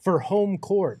for home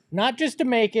court. Not just to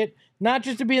make it, not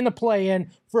just to be in the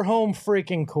play-in, for home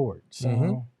freaking court.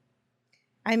 So,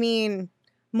 I mean,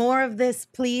 more of this,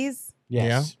 please.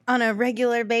 Yes. On a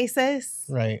regular basis.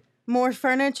 Right. More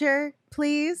furniture,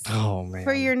 please. Oh, man.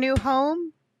 For your new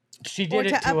home. She did or it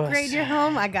to to upgrade us. your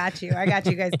home. I got you. I got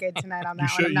you guys good tonight on that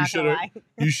one. I'm not gonna lie.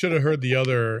 You should have heard the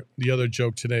other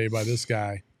joke today by this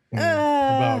guy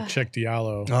about Check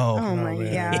Diallo. Oh my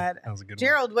man. God. That was a good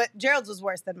Gerald's was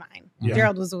worse than mine. Yeah.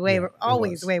 Gerald was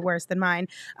always way worse than mine.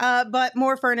 But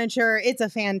More Furniture, it's a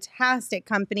fantastic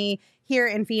company here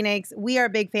in Phoenix. We are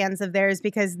big fans of theirs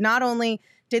because not only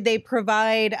did they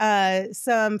provide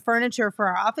some furniture for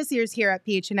our officers here at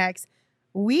PHNX,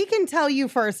 we can tell you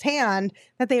firsthand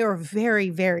that they are very,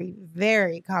 very,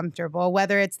 very comfortable,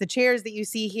 whether it's the chairs that you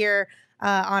see here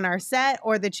on our set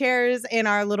or the chairs in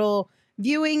our little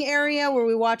viewing area where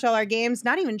we watch all our games.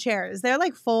 Not even chairs. They're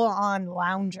like full-on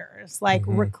loungers, like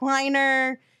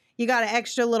recliner. You got an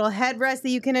extra little headrest that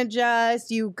you can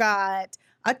adjust. You got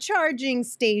a charging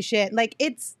station. Like,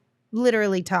 it's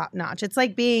literally top notch. It's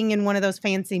like being in one of those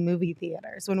fancy movie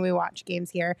theaters when we watch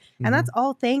games here. And that's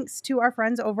all thanks to our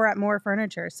friends over at More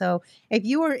Furniture. So if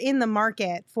you are in the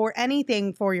market for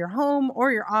anything for your home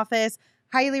or your office,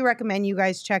 highly recommend you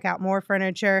guys check out More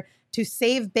Furniture to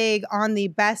save big on the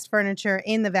best furniture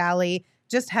in the Valley.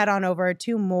 Just head on over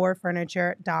to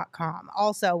morefurniture.com.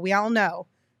 Also, we all know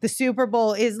the Super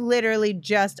Bowl is literally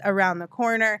just around the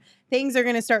corner. Things are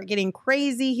going to start getting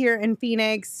crazy here in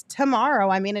Phoenix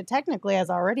tomorrow. I mean, it technically has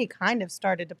already kind of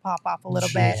started to pop off a little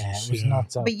bit. Yeah, it was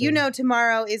nuts out But you know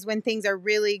tomorrow is when things are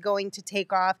really going to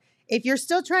take off. If you're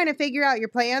still trying to figure out your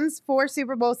plans for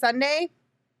Super Bowl Sunday,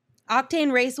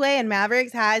 Octane Raceway and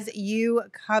Mavericks has you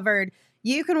covered.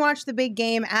 You can watch the big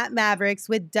game at Mavericks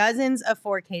with dozens of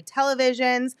 4K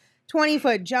televisions,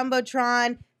 20-foot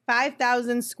Jumbotron,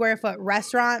 5,000 square foot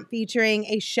restaurant featuring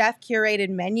a chef-curated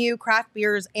menu, craft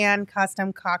beers, and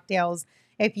custom cocktails.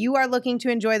 If you are looking to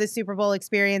enjoy the Super Bowl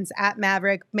experience at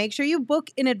Maverick, make sure you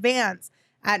book in advance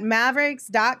at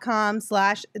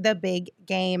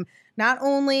mavericks.com/thebiggame. Not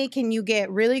only can you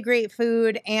get really great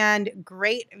food and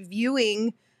great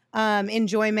viewing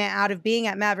enjoyment out of being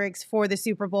at Mavericks for the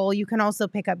Super Bowl, you can also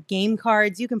pick up game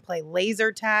cards, you can play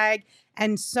laser tag,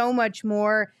 and so much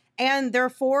more. And there are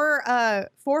four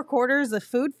quarters of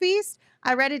food feast.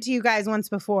 I read it to you guys once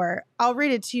before. I'll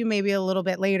read it to you maybe a little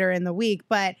bit later in the week,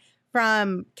 but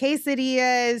from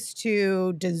quesadillas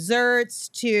to desserts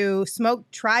to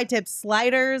smoked tri-tip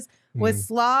sliders with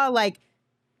slaw, like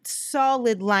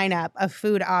solid lineup of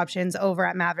food options over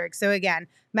at Mavericks. So again,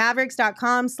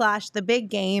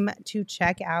 mavericks.com/thebiggame to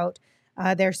check out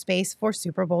their space for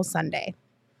Super Bowl Sunday.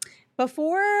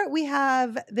 Before we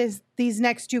have these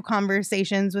next two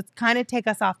conversations, which kind of take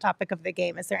us off topic of the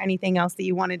game, is there anything else that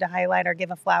you wanted to highlight or give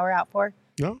a flower out for?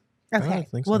 No. Okay. I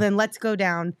think so. Well, then let's go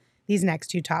down these next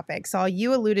two topics. So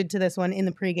you alluded to this one in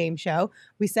the pregame show.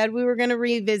 We said we were going to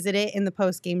revisit it in the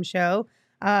postgame show.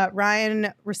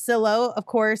 Ryan Russillo, of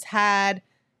course, had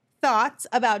thoughts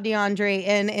about Deandre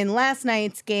Ayton in last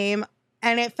night's game,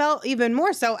 and it felt even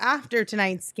more so after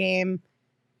tonight's game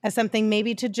as something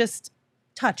maybe to just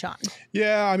touch on.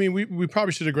 Yeah, I mean, we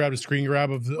probably should have grabbed a screen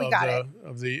grab of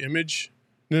the image.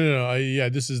 No. Yeah,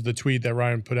 this is the tweet that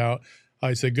Ryan put out.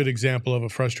 It's a good example of a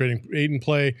frustrating Ayton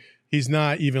play. He's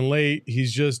not even late. He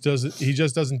just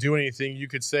doesn't do anything. You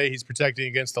could say he's protecting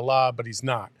against the lob, but he's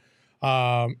not.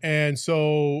 And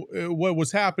so what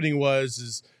was happening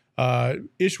was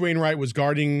Ish Wainwright was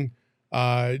guarding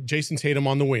Jason Tatum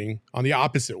on the wing, on the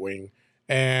opposite wing,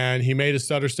 and he made a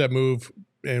stutter step move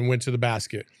and went to the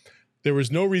basket. There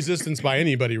was no resistance by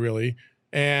anybody, really.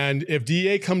 And if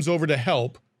DA comes over to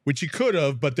help, which he could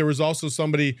have, but there was also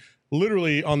somebody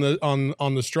literally on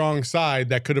the strong side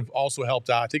that could have also helped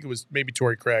out. I think it was maybe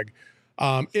Torrey Craig.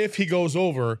 If he goes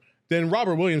over, then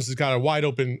Robert Williams has got a wide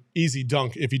open, easy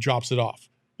dunk if he drops it off.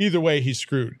 Either way, he's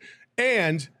screwed.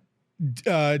 And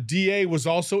DA was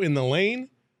also in the lane,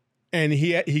 and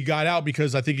he got out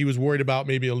because I think he was worried about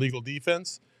maybe illegal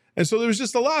defense. And so there was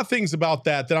just a lot of things about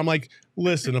that I'm like,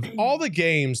 listen, of all the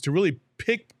games to really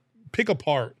pick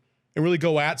apart and really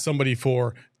go at somebody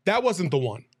for, that wasn't the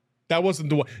one. That wasn't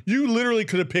the one. You literally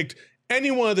could have picked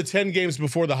any one of the 10 games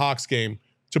before the Hawks game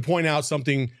to point out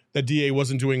something that DA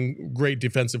wasn't doing great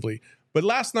defensively. But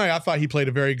last night, I thought he played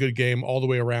a very good game all the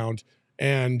way around,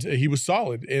 and he was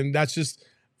solid. And that's just,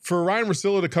 for Ryan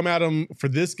Russillo to come at him for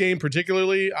this game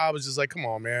particularly, I was just like, come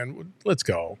on, man, let's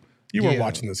go. You weren't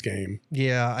watching this game.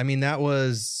 Yeah, I mean, that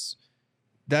was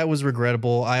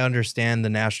regrettable. I understand the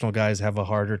national guys have a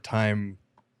harder time.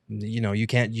 You know, you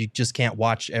just can't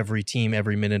watch every team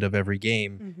every minute of every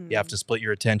game. Mm-hmm. You have to split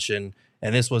your attention.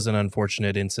 And this was an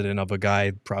unfortunate incident of a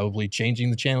guy probably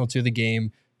changing the channel to the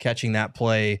game, catching that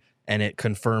play, and it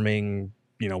confirming,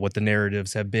 what the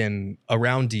narratives have been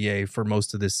around DA for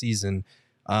most of this season.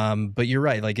 But you're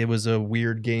right. Like, it was a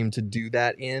weird game to do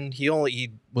that in. He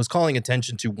was calling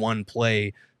attention to one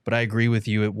play, but I agree with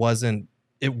you. It was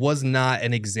not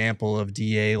an example of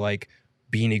DA like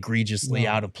being egregiously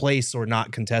out of place or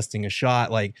not contesting a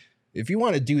shot. Like, if you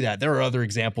want to do that, there are other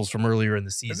examples from earlier in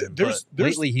the season.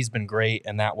 Lately he's been great,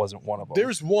 and that wasn't one of them.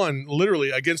 There's one literally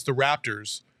against the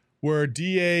Raptors where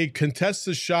DA contests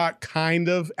a shot kind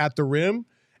of at the rim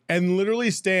and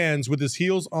literally stands with his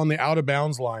heels on the out of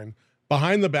bounds line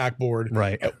behind the backboard,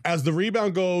 right, as the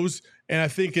rebound goes, and I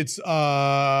think it's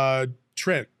Gary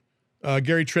Trent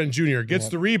Jr. gets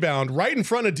the rebound right in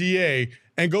front of DA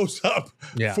and goes up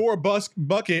for a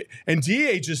bucket, and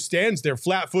DA just stands there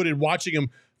flat-footed watching him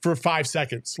for 5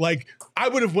 seconds. Like, I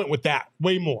would have went with that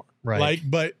way more. Right. Like,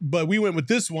 but we went with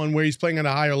this one where he's playing at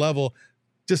a higher level.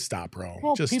 Just stop, bro.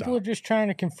 Well, people are just trying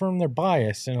to confirm their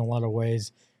bias in a lot of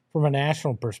ways from a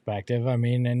national perspective. I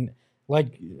mean, and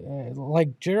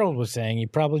like Gerald was saying, he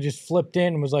probably just flipped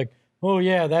in and was like, "Oh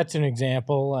yeah, that's an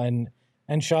example," and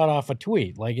shot off a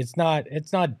tweet. Like, it's not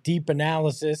deep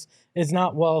analysis. It's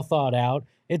not well thought out.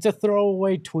 It's a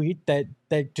throwaway tweet that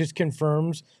just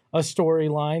confirms a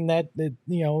storyline that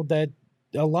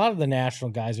a lot of the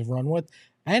national guys have run with,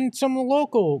 and some of the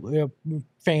local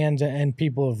fans and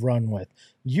people have run with.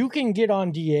 You can get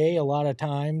on DA a lot of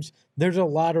times. There's a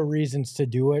lot of reasons to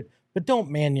do it, but don't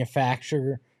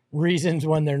manufacture reasons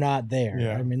when they're not there.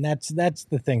 Yeah. I mean, that's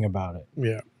the thing about it.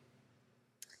 Yeah.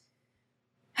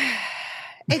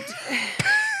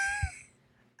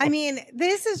 I mean,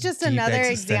 this is just another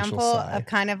example of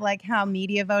kind of like how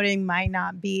media voting might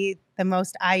not be the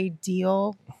most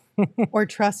ideal or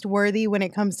trustworthy when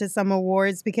it comes to some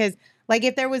awards, because like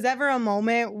if there was ever a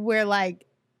moment where like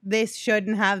this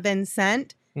shouldn't have been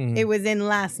sent, it was in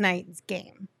last night's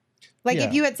game. Like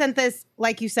if you had sent this,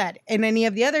 like you said, in any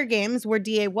of the other games where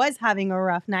DA was having a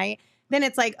rough night, then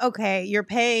it's like, okay, you're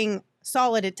paying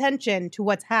solid attention to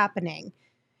what's happening.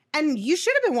 And you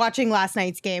should have been watching last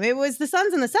night's game. It was the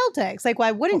Suns and the Celtics. Like,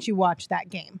 why wouldn't you watch that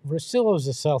game? Russillo's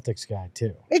a Celtics guy,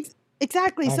 too.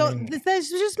 Exactly. This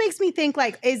just makes me think,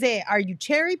 like, are you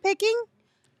cherry picking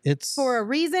for a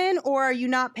reason, or are you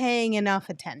not paying enough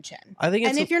attention?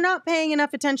 And if you're not paying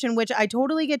enough attention, which I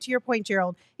totally get to your point,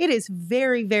 Gerald, it is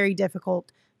very, very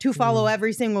difficult to follow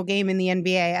every single game in the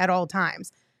NBA at all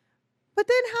times. But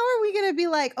then how are we going to be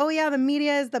like, oh, yeah, the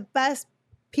media is the best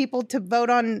people to vote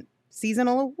on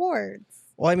seasonal awards?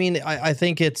 Well, I mean, I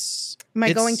think it's... Am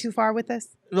I going too far with this?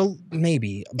 Well,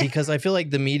 maybe, because I feel like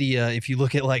the media, if you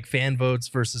look at like fan votes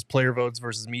versus player votes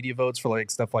versus media votes for like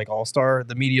stuff like All-Star,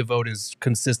 the media vote is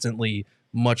consistently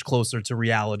much closer to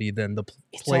reality than the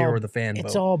player or the fan vote.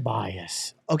 It's all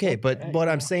bias. Okay, but what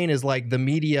I'm saying is like the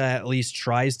media at least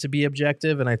tries to be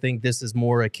objective, and I think this is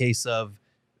more a case of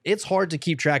it's hard to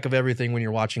keep track of everything when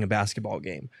you're watching a basketball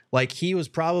game. Like he was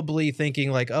probably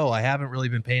thinking like, oh, I haven't really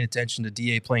been paying attention to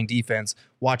DA playing defense,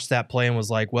 watched that play and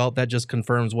was like, well, that just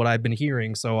confirms what I've been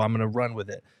hearing, so I'm going to run with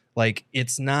it. Like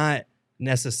it's not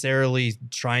necessarily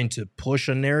trying to push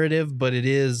a narrative, but it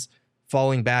is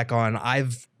falling back on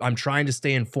I'm trying to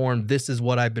stay informed. This is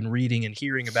what I've been reading and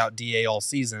hearing about DA all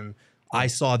season. I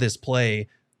saw this play.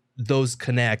 Those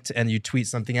connect, and you tweet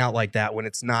something out like that when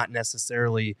it's not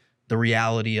necessarily the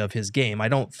reality of his game. I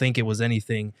don't think it was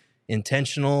anything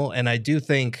intentional, and I do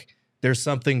think there's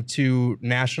something to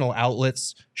national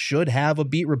outlets should have a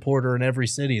beat reporter in every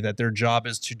city, that their job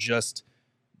is to just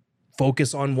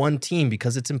focus on one team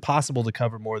because it's impossible to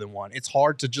cover more than one. It's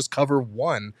hard to just cover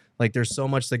one. Like there's so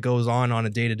much that goes on a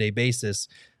day-to-day basis.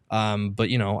 But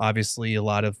you know, obviously a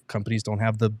lot of companies don't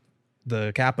have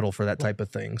the capital for that type of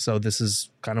thing. So this is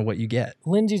kind of what you get.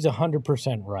 Lindsay's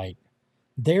 100% right.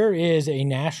 There is a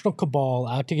national cabal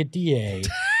out to get DA.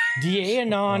 DA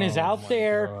Anon is out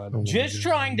there just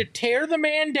trying to tear the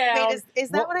man down. Wait, is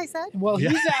that what I said? Well,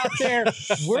 he's out there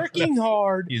working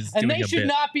hard, and they should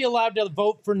not be allowed to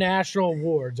vote for national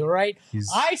awards, all right?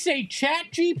 I say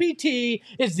ChatGPT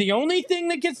is the only thing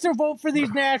that gets to vote for these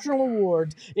national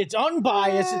awards. It's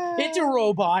unbiased, it's a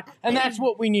robot, and that's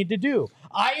what we need to do.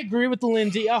 I agree with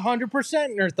Lindsay 100%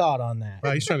 in her thought on that.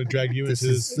 Wow, he's trying to drag you into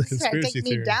his conspiracy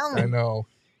theory. I know.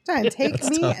 Trying to take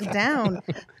me down.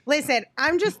 Listen,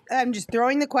 I'm just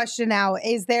throwing the question out.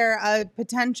 Is there a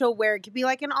potential where it could be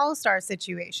like an all-star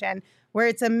situation where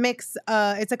it's a mix,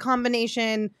 it's a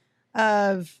combination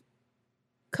of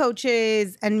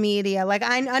coaches and media? Like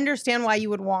I understand why you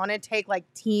would want to take like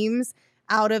teams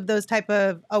out of those type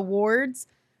of awards,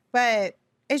 but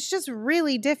it's just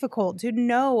really difficult to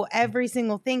know every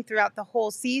single thing throughout the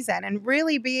whole season and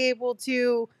really be able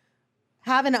to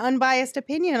have an unbiased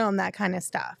opinion on that kind of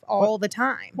stuff all the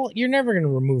time. Well, you're never going to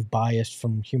remove bias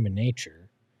from human nature.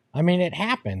 I mean, it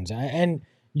happens, and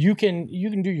you can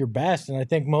do your best. And I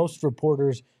think most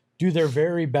reporters do their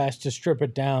very best to strip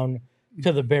it down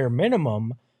to the bare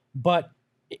minimum. But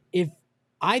if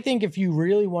you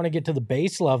really want to get to the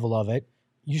base level of it,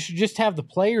 you should just have the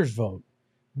players vote,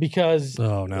 because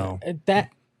that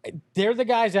they're the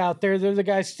guys out there. They're the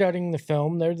guys studying the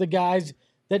film. They're the guys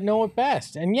that know it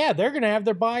best. And yeah, they're going to have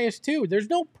their bias too. There's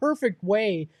no perfect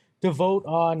way to vote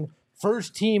on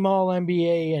first team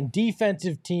All-NBA and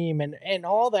defensive team and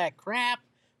all that crap,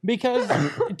 because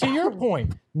to your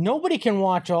point, nobody can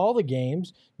watch all the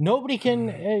games. Nobody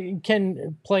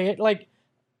can play it. Like,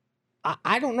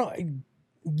 I don't know.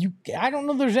 I don't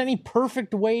know there's any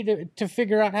perfect way to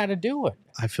figure out how to do it.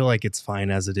 I feel like it's fine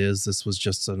as it is. This was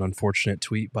just an unfortunate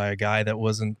tweet by a guy that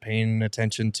wasn't paying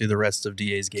attention to the rest of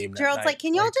DA's game. Gerald's like,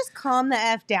 can y'all just calm the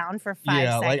F down for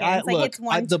 5 seconds? Look, it's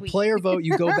one the tweet. player vote,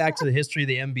 you go back to the history of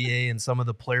the NBA and some of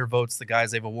the player votes, the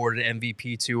guys they've awarded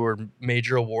MVP to or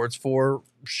major awards for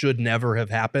should never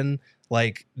have happened.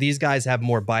 Like, these guys have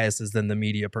more biases than the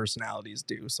media personalities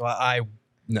do. So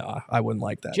No, I wouldn't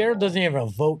like that. Jared doesn't even have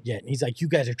a vote yet. And he's like, you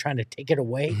guys are trying to take it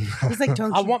away? He's like, don't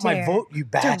you I want dare. my vote, you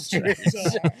bastards.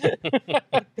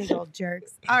 Big old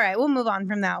jerks. All right, we'll move on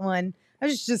from that one. I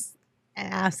was just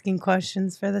asking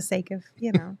questions for the sake of,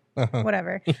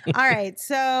 whatever. All right,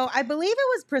 so I believe it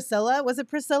was Priscilla. Was it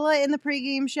Priscilla in the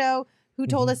pregame show who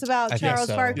told us about Charles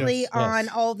Barkley on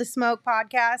All the Smoke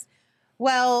podcast?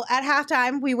 Well, at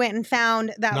halftime, we went and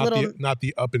found that not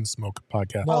the Up in Smoke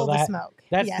podcast. All the Smoke.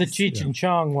 That's the Cheech and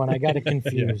Chong one. I got it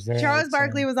confused. There. Charles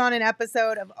Barkley was on an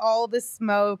episode of All the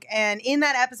Smoke, and in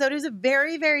that episode, it was a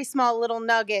very, very small little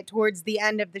nugget towards the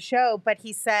end of the show, but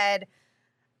he said,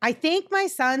 I think my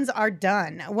sons are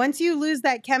done. Once you lose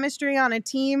that chemistry on a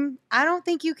team, I don't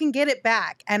think you can get it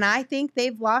back, and I think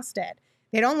they've lost it.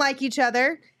 They don't like each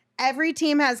other. Every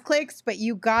team has cliques, but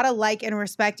you gotta like and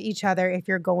respect each other if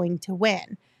you're going to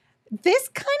win. This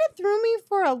kind of threw me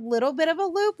for a little bit of a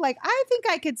loop. Like, I think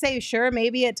I could say, sure,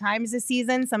 maybe at times this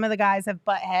season, some of the guys have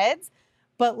butt heads,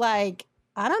 but like,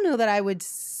 I don't know that I would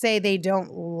say they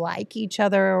don't like each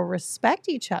other or respect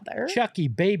each other. Chucky,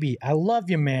 baby, I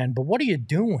love you, man, but what are you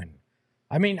doing?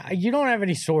 I mean, you don't have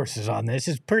any sources on this.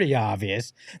 It's pretty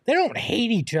obvious. They don't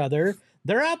hate each other.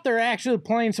 They're out there actually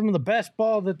playing some of the best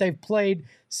ball that they've played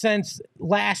since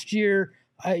last year,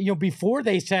 before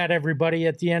they sat everybody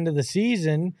at the end of the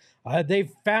season.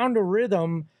 They've found a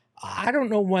rhythm. I don't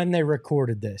know when they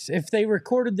recorded this. If they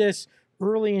recorded this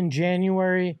early in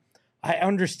January, I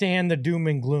understand the doom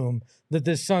and gloom that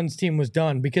this Suns team was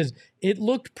done because it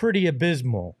looked pretty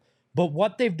abysmal. But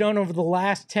what they've done over the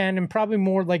last 10 and probably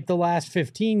more like the last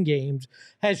 15 games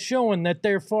has shown that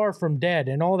they're far from dead.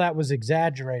 And all that was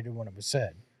exaggerated when it was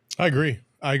said. I agree.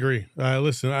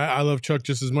 Listen, I love Chuck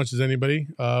just as much as anybody,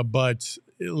 but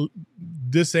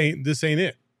this ain't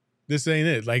it. This ain't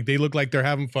it. Like, they look like they're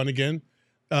having fun again.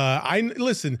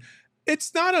 Listen,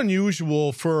 it's not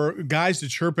unusual for guys to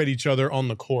chirp at each other on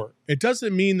the court. It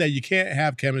doesn't mean that you can't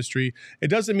have chemistry. It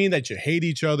doesn't mean that you hate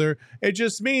each other. It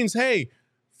just means, hey,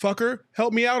 fucker,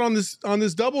 help me out on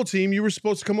this double team. You were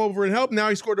supposed to come over and help. Now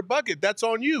he scored a bucket. That's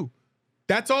on you.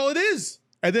 That's all it is.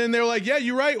 And then they're like, yeah,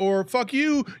 you're right. Or fuck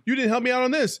you. You didn't help me out on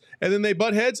this. And then they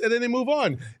butt heads and then they move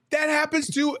on. That happens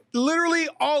to literally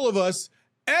all of us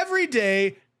every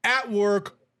day at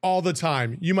work all the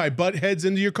time. You might butt heads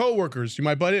into your coworkers. You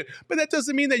might butt it. But that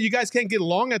doesn't mean that you guys can't get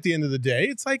along at the end of the day.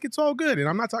 It's like, it's all good. And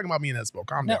I'm not talking about me and Espo.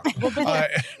 Calm down.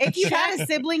 If you had a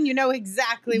sibling, you know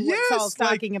exactly what Saul's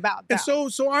talking about. And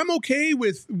so I'm okay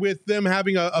with them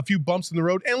having a few bumps in the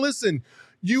road. And listen,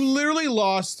 you literally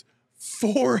lost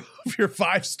 4 of your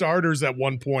 5 starters at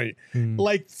one point.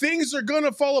 Like, things are going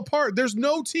to fall apart. There's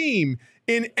no team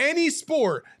in any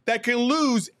sport that can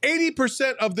lose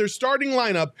 80% of their starting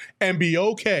lineup and be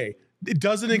okay. It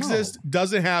doesn't exist,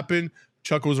 doesn't happen.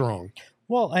 Chuck was wrong.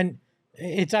 Well, and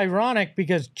it's ironic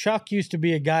because Chuck used to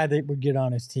be a guy that would get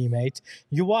on his teammates.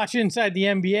 You watch inside the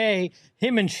NBA,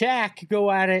 him and Shaq go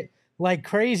at it like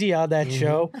crazy on that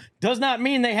show. Does not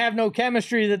mean they have no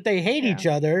chemistry, that they hate each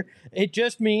other. It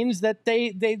just means that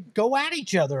they go at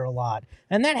each other a lot.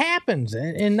 And that happens,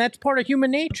 and that's part of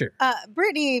human nature.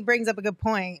 Brittany brings up a good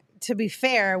point. To be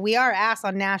fair, we are asked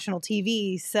on national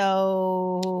TV,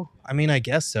 so... I mean, I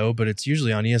guess so, but it's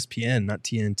usually on ESPN, not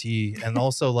TNT. And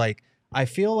also, like, I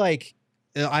feel like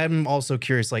I'm also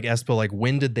curious, like, Espo, like,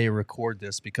 when did they record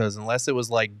this? Because unless it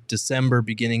was, like, December,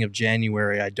 beginning of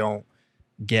January, I don't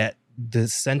get the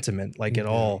sentiment, like, at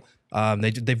all.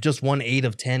 They've just won 8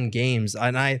 of 10 games.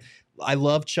 And I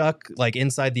love Chuck. Like,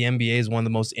 Inside the NBA is one of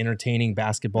the most entertaining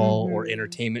basketball or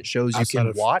entertainment shows you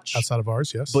can watch. Outside of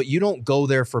ours, yes. But you don't go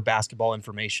there for basketball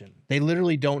information. They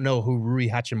literally don't know who Rui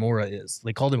Hachimura is.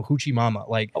 They called him Hoochie Mama.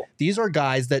 Like, these are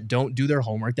guys that don't do their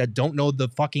homework, that don't know the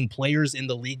fucking players in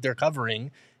the league they're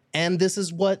covering. And this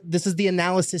is the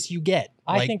analysis you get.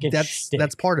 I think it's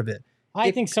that's part of it.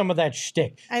 I think some of that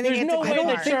shtick. There's no way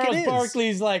that Charles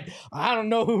Barkley's like, I don't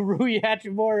know who Rui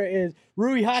Hachimura is.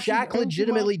 Shaq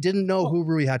legitimately didn't know who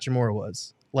Rui Hachimura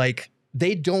was. Like,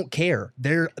 they don't care.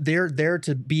 They're there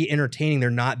to be entertaining. They're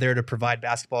not there to provide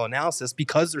basketball analysis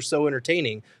because they're so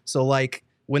entertaining. So, like,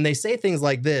 when they say things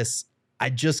like this, I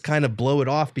just kind of blow it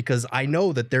off because I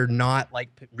know that they're not, like,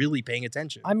 really paying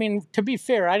attention. I mean, to be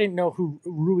fair, I didn't know who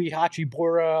Rui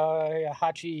Hachimura.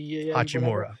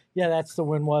 Yeah, that's the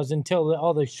one was until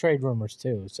all those trade rumors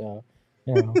too. So,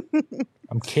 you know,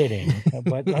 I'm kidding,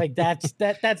 but like that's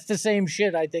the same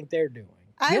shit I think they're doing.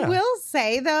 I will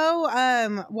say though,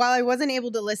 while I wasn't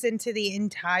able to listen to the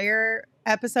entire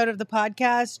episode of the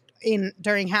podcast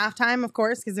during halftime, of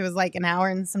course, because it was like an hour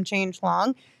and some change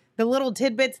long. The little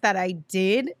tidbits that I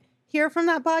did hear from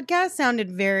that podcast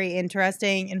sounded very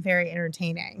interesting and very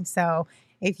entertaining. So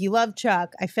if you love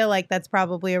Chuck, I feel like that's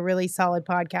probably a really solid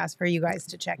podcast for you guys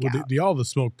to check out. The All the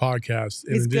Smoke podcast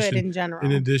is good in general.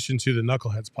 In addition to the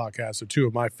Knuckleheads podcast are 2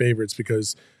 of my favorites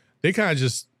because they kind of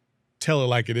just tell it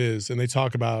like it is. And they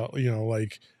talk about, you know,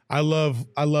 like, I love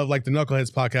like the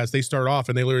Knuckleheads podcast. They start off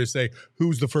and they literally say,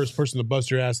 who's the first person to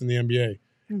bust your ass in the NBA?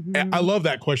 I love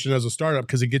that question as a startup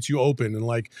because it gets you open. And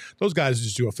like, those guys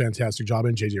just do a fantastic job.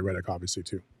 And JJ Redick, obviously,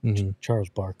 too. Charles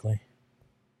Barkley.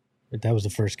 That was the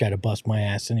first guy to bust my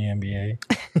ass in the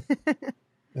NBA.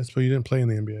 That's why you didn't play in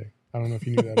the NBA. I don't know if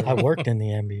you knew that. I worked in the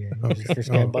NBA. He was the first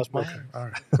guy to bust my ass.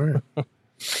 All right.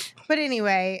 But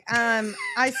anyway,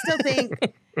 I still think,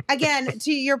 again,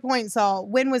 to your point, Saul,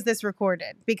 when was this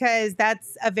recorded? Because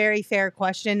that's a very fair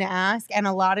question to ask. And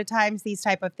a lot of times these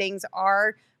type of things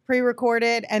are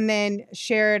pre-recorded and then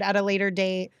shared at a later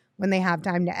date when they have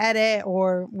time to edit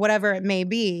or whatever it may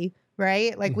be,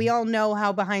 right? Like we all know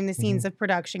how behind the scenes of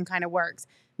production kind of works.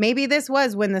 Maybe this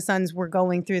was when the Suns were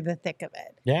going through the thick of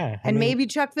it. Yeah. And maybe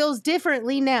Chuck feels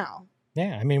differently now.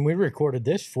 Yeah, I mean, we recorded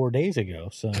this 4 days ago,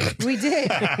 so. We did.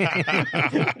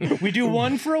 We do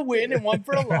one for a win and one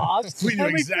for a loss. We knew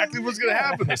exactly what's going to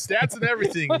happen. The stats and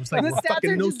everything. It was like we're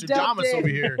fucking Nostradamus over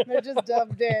here. They're just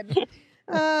dubbed in.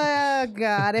 Oh,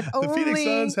 God. If only. The Phoenix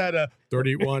Suns had a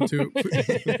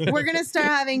 31-2. We're going to start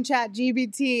having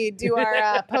ChatGPT do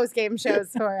our post-game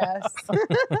shows for us.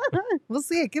 We'll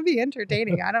see. It could be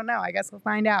entertaining. I don't know. I guess we'll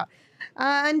find out.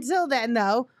 Until then,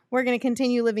 though, we're going to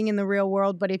continue living in the real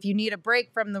world. But if you need a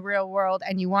break from the real world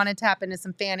and you want to tap into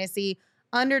some fantasy,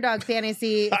 Underdog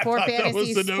Fantasy for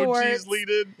fantasy sports is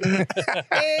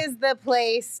the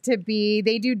place to be.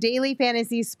 They do daily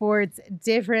fantasy sports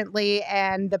differently,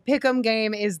 and the Pick'em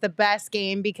game is the best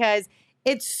game because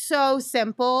it's so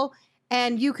simple,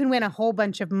 and you can win a whole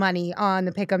bunch of money on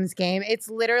the Pick'ems game. It's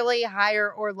literally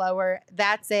higher or lower.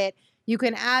 That's it. You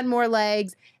can add more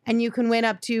legs, and you can win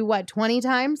up to, 20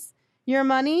 times your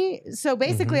money? So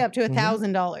basically up to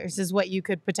 $1,000 is what you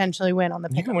could potentially win on the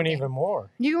Pick'em You can win game. even more.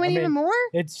 You can win even more?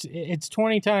 It's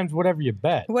 20 times whatever you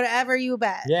bet. Whatever you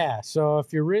bet. Yeah, so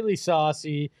if you're really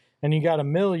saucy and you got $1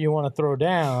 million you want to throw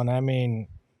down, I mean,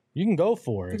 you can go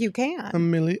for it. You can. A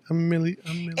milli.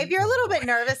 If you're a little bit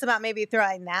nervous about maybe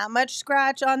throwing that much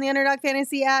scratch on the Underdog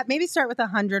Fantasy app, maybe start with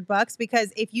 $100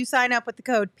 because if you sign up with the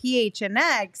code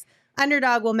PHNX,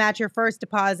 Underdog will match your first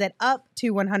deposit up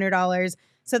to $100.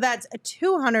 So that's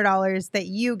 $200 that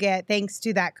you get thanks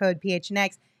to that code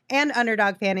PHNX and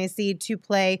Underdog Fantasy to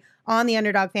play on the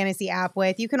Underdog Fantasy app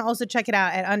with. You can also check it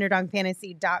out at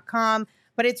underdogfantasy.com.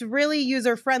 But it's really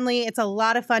user-friendly. It's a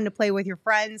lot of fun to play with your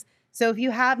friends. So if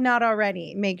you have not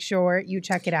already, make sure you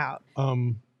check it out.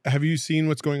 Have you seen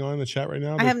what's going on in the chat right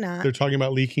now? I have not. They're talking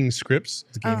about leaking scripts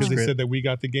because they said that we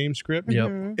got the game script.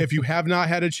 Yep. If you have not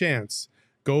had a chance,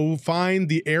 go find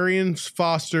the Arian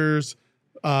Foster's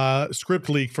script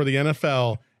leak for the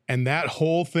NFL, and that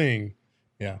whole thing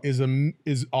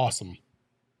is awesome.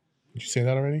 Did you say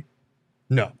that already?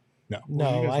 No.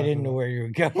 No, I didn't know where you were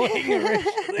going originally.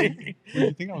 Where do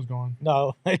you think I was going?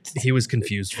 No. He was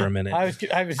confused for a minute. I was Okay,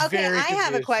 very I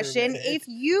have a confused for question. minute.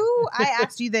 I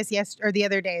asked you this the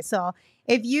other day, so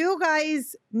if you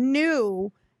guys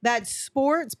knew that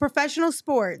professional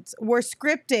sports were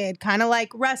scripted, kind of like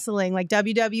wrestling, like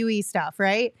WWE stuff,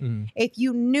 right? Mm. If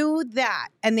you knew that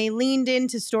and they leaned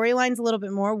into storylines a little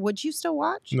bit more, would you still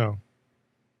watch? No.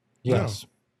 Yes.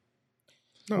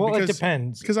 No, Well, it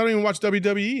depends. Because I don't even watch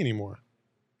WWE anymore.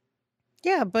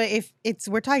 Yeah, but if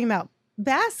we're talking about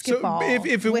basketball, if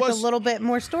it with was a little bit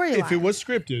more storyline. If it was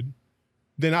scripted,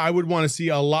 then I would want to see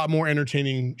a lot more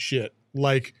entertaining shit.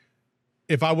 Like,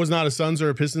 if I was not a Suns or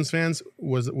a Pistons fans,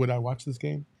 would I watch this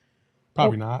game?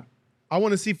 Probably not. I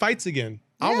want to see fights again.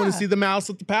 I want to see the mouse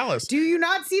at the palace. Do you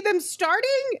not see them starting?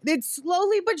 It's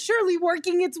slowly but surely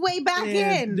working its way back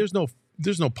in. There's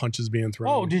no punches being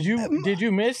thrown. Oh, did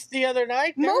you miss the other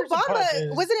night? There Mo were some Bamba,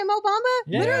 punches. wasn't it Mo Bamba?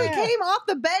 Yeah. Literally came off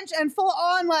the bench and full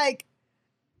on like.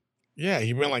 Yeah,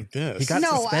 he went like this. He got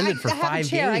suspended for I have 5 a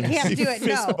chair. games. I can't do it.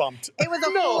 Fist No, bumped. it was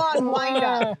a full on wind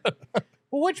up.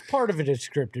 Well, which part of it is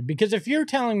scripted? Because if you're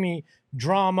telling me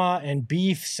drama and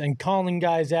beefs and calling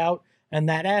guys out and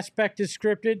that aspect is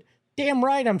scripted, damn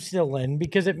right I'm still in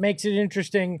because it makes it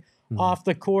interesting off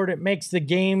the court. It makes the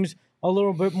games a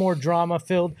little bit more drama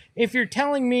filled. If you're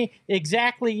telling me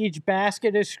exactly each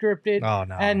basket is scripted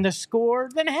and the score,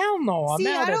 then hell no. I'm See,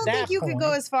 out I at don't that think you point. could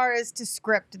go as far as to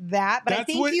script that, but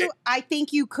I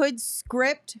think you could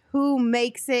script who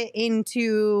makes it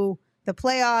into the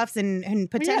playoffs and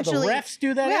potentially the refs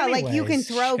do that. Yeah, like you can anyways.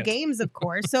 throw games, of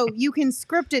course, so you can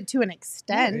script it to an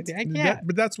extent. Yeah.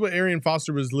 But that's what Arian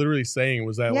Foster was literally saying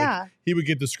was that like, he would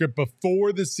get the script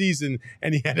before the season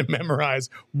and he had to memorize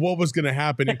what was going to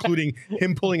happen, including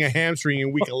him pulling a hamstring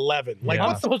in week 11. Like, I'm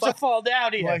what the supposed to fuck? fall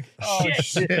down here. Like, oh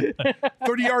shit.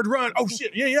 30-yard run. Oh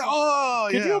shit. Yeah. Oh,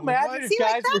 Could yeah. you imagine if See,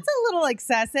 guys like that's a little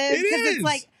excessive because is. it's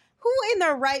like, who in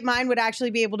their right mind would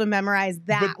actually be able to memorize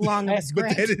that long of a But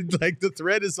script? then the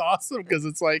thread is awesome because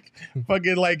it's like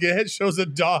fucking like it shows a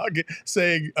dog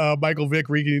saying Michael Vick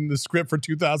reading the script for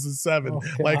 2007.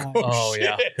 Like, shit.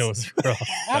 Yeah, it was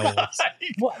rough.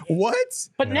 What?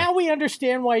 But now we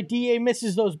understand why DA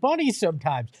misses those bunnies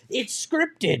sometimes. It's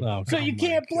scripted, so you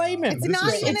can't blame him. It's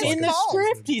not even his in the fault.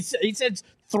 script. He says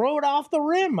throw it off the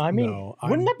rim. I mean,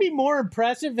 wouldn't that be more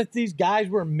impressive if these guys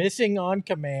were missing on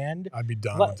command? I'd be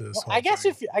done with this. I guess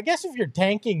if you're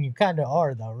tanking, you kind of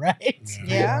are though, right?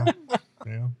 Yeah.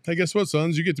 Yeah. Hey, guess what,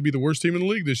 Suns? You get to be the worst team in the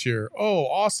league this year. Oh,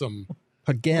 awesome.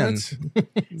 Again. See,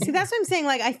 that's what I'm saying.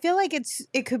 Like, I feel like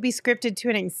it could be scripted to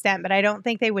an extent, but I don't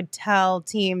think they would tell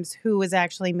teams who was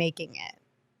actually making it.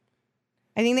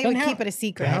 I think they would keep it a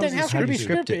secret. How's Then it how could it be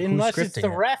scripted? scripted Who's unless it's the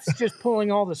scripting it? refs just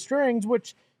pulling all the strings?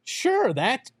 Which, sure,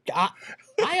 I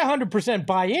 100%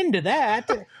 buy into that.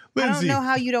 I don't Lindsay, know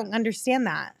how you don't understand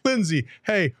that. Lindsay,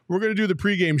 hey, we're going to do the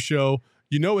pregame show.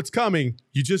 You know it's coming.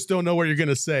 You just don't know what you're going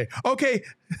to say. Okay.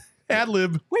 Ad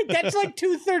lib. Wait, that's like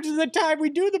 2/3 of the time we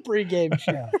do the pregame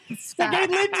show. It's like, hey,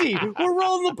 Lindsay, we're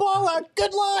rolling the ball out.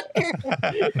 Good luck.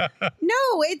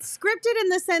 No, it's scripted in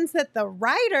the sense that the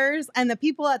writers and the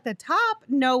people at the top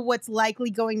know what's likely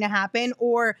going to happen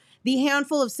or the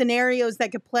handful of scenarios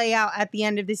that could play out at the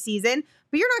end of the season.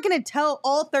 But you're not going to tell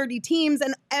all 30 teams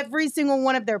and every single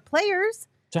one of their players.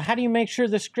 So how do you make sure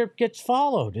the script gets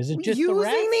followed? Is it just using the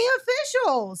refs? the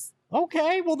officials?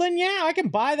 Okay, well then, yeah, I can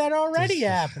buy that already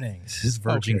happening. This is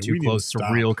verging Okay, too we need close to to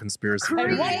stop. real conspiracy.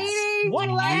 And Creating what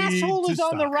asshole to is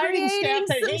on the stop. writing staff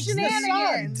that Creating hates some the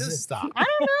shenanigans. Suns? To stop. I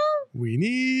don't know. We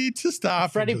need to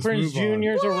stop. Freddie and just Prinze move on. Jr.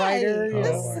 is a writer. you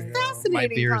This know. is a My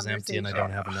fascinating beer is conversation. empty and I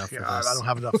don't have enough for God, this. I don't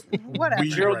have enough. Whatever.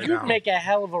 weed Gerald, right you'd now. make a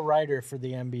hell of a writer for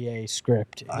the NBA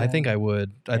script. I think I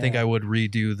would. I think Yeah. I would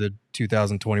redo the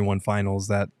 2021 finals.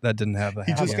 That didn't have a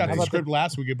He happy just got ending. the script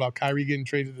last week about Kyrie getting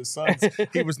traded to the Suns.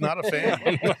 He was not a fan.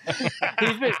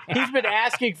 he's been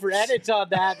asking for edits on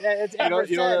that. It's ever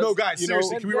since. No, guys,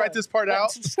 seriously, can we write this part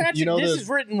out? Scratch You know it. This the- is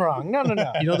written wrong. No.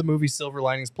 You know the movie Silver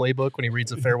Linings Playbook when he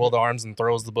reads a farewell to arms and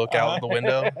throws the book out the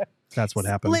window? That's what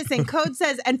happened. Listen, Code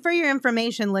says, and for your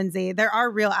information, Lindsay, there are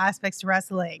real aspects to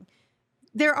wrestling.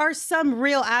 There are some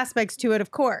real aspects to it,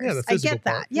 of course. Yeah, the I physical get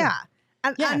that. part, Yeah.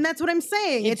 Yeah. And that's what I'm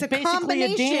saying. It's a basically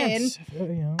combination dance, you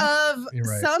know. of You're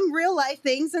right. some real life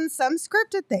things and some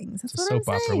scripted things. That's It's a what I'm soap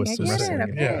opera saying. with I some get it. wrestling.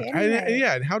 Okay. Yeah, Anyway.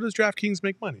 yeah. And how does DraftKings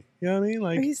make money? You know what I mean?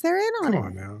 Like, They're in on come it.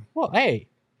 on now. Well, hey.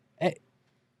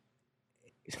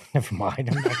 Never mind.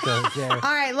 I'm not going there. All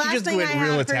right, last just thing I went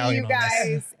real have for Italian you on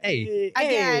this. guys. Hey,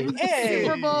 Again,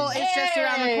 Super Bowl is just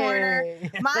around the corner. Hey.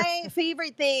 My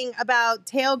favorite thing about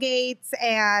tailgates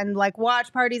and like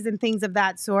watch parties and things of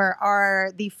that sort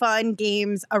are the fun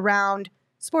games around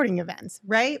sporting events,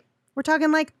 right? We're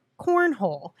talking like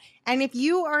cornhole. And if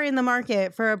you are in the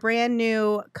market for a brand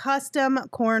new custom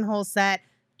cornhole set,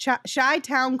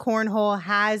 Chi-Town Cornhole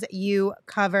has you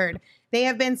covered. They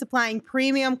have been supplying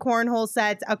premium cornhole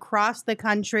sets across the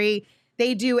country.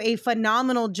 They do a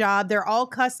phenomenal job. They're all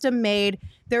custom made.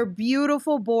 They're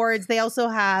beautiful boards. They also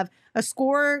have a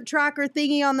score tracker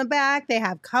thingy on the back. They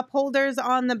have cup holders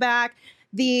on the back.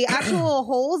 The actual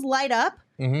holes light up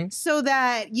so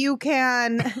that you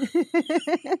can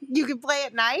you can play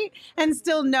at night and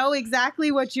still know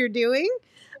exactly what you're doing.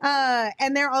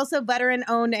 And they're also veteran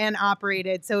owned and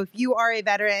operated. So if you are a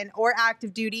veteran or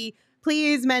active duty,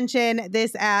 please mention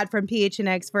this ad from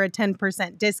PHNX for a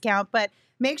 10% discount. But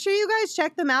make sure you guys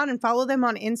check them out and follow them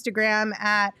on Instagram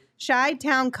at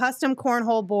Chi-Town Custom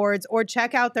Cornhole Boards or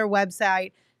check out their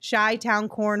website,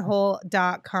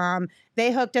 ChiTownCornhole.com.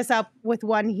 They hooked us up with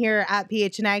one here at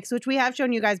PHNX, which we have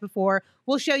shown you guys before.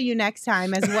 We'll show you next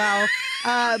time as well.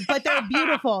 But they're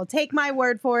beautiful. Take my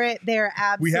word for it. They're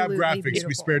We have absolutely graphics. beautiful.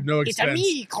 We spared no It's a expense.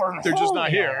 me, cornhole. They're just not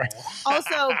here.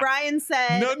 Also, Brian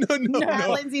said No.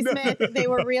 Lindsay Smith, they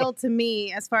were real to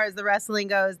me as far as the wrestling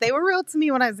goes. They were real to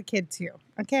me when I was a kid too.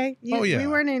 Okay? Oh, yeah. We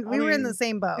were in mean, the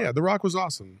same boat. Yeah, The Rock was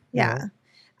awesome. you Yeah.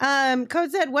 know?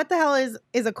 Code said, what the hell is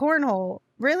a cornhole?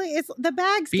 Really? It's the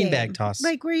bags game. Beanbag toss.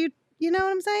 Like where you know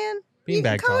what I'm saying?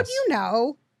 Beanbag Code, toss.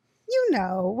 you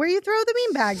know, where you throw the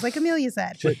beanbags, like Amelia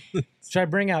said. Should I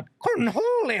bring out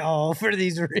cornholio for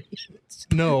these reasons?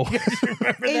 No.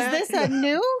 Remember Is that? this a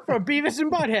new? From Beavis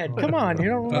and Butthead? Come on, you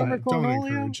don't remember Don't cornholio?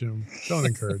 encourage him. Don't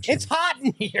encourage him. It's hot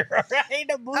in here, all right?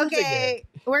 I'm losing Okay,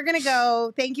 it. we're gonna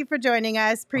go. Thank you for joining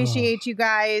us. Appreciate you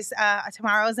guys.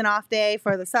 Tomorrow's an off day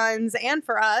for the Suns and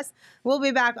for us. We'll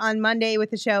be back on Monday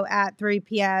with the show at 3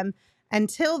 p.m.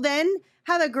 Until then,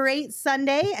 have a great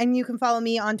Sunday, and you can follow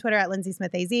me on Twitter at Lindsay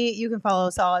Smith AZ. You can follow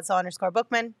Saul at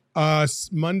Saul_Bookman.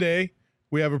 Monday,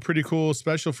 we have a pretty cool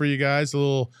special for you guys. A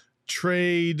little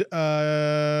trade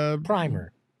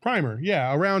Primer.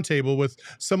 Yeah, a roundtable with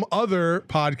some other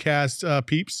podcast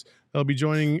peeps. They'll be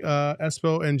joining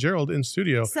Espo and Gerald in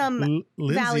studio. Some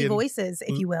Lindsay Valley and- voices,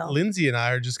 if you will. Lindsay and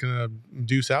I are just going to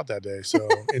deuce out that day, so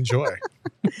enjoy.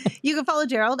 You can follow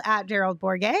Gerald at Gerald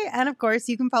Bourget, and of course,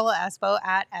 you can follow Espo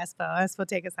at Espo. Espo,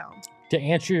 take us home. To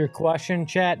answer your question,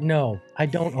 chat, no, I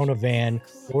don't own a van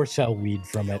or sell weed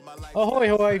from it. Ahoy,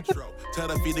 hoy. Tell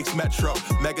the Phoenix Metro,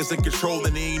 Megas in control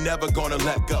and he ain't never gonna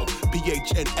let go.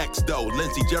 PHNX though,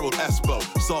 Lindsay, Gerald, Espo.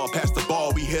 Saw past the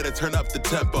ball, we here to turn up the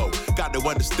tempo. Got to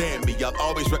understand me, I'll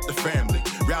always rep the family.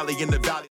 Rally in the valley.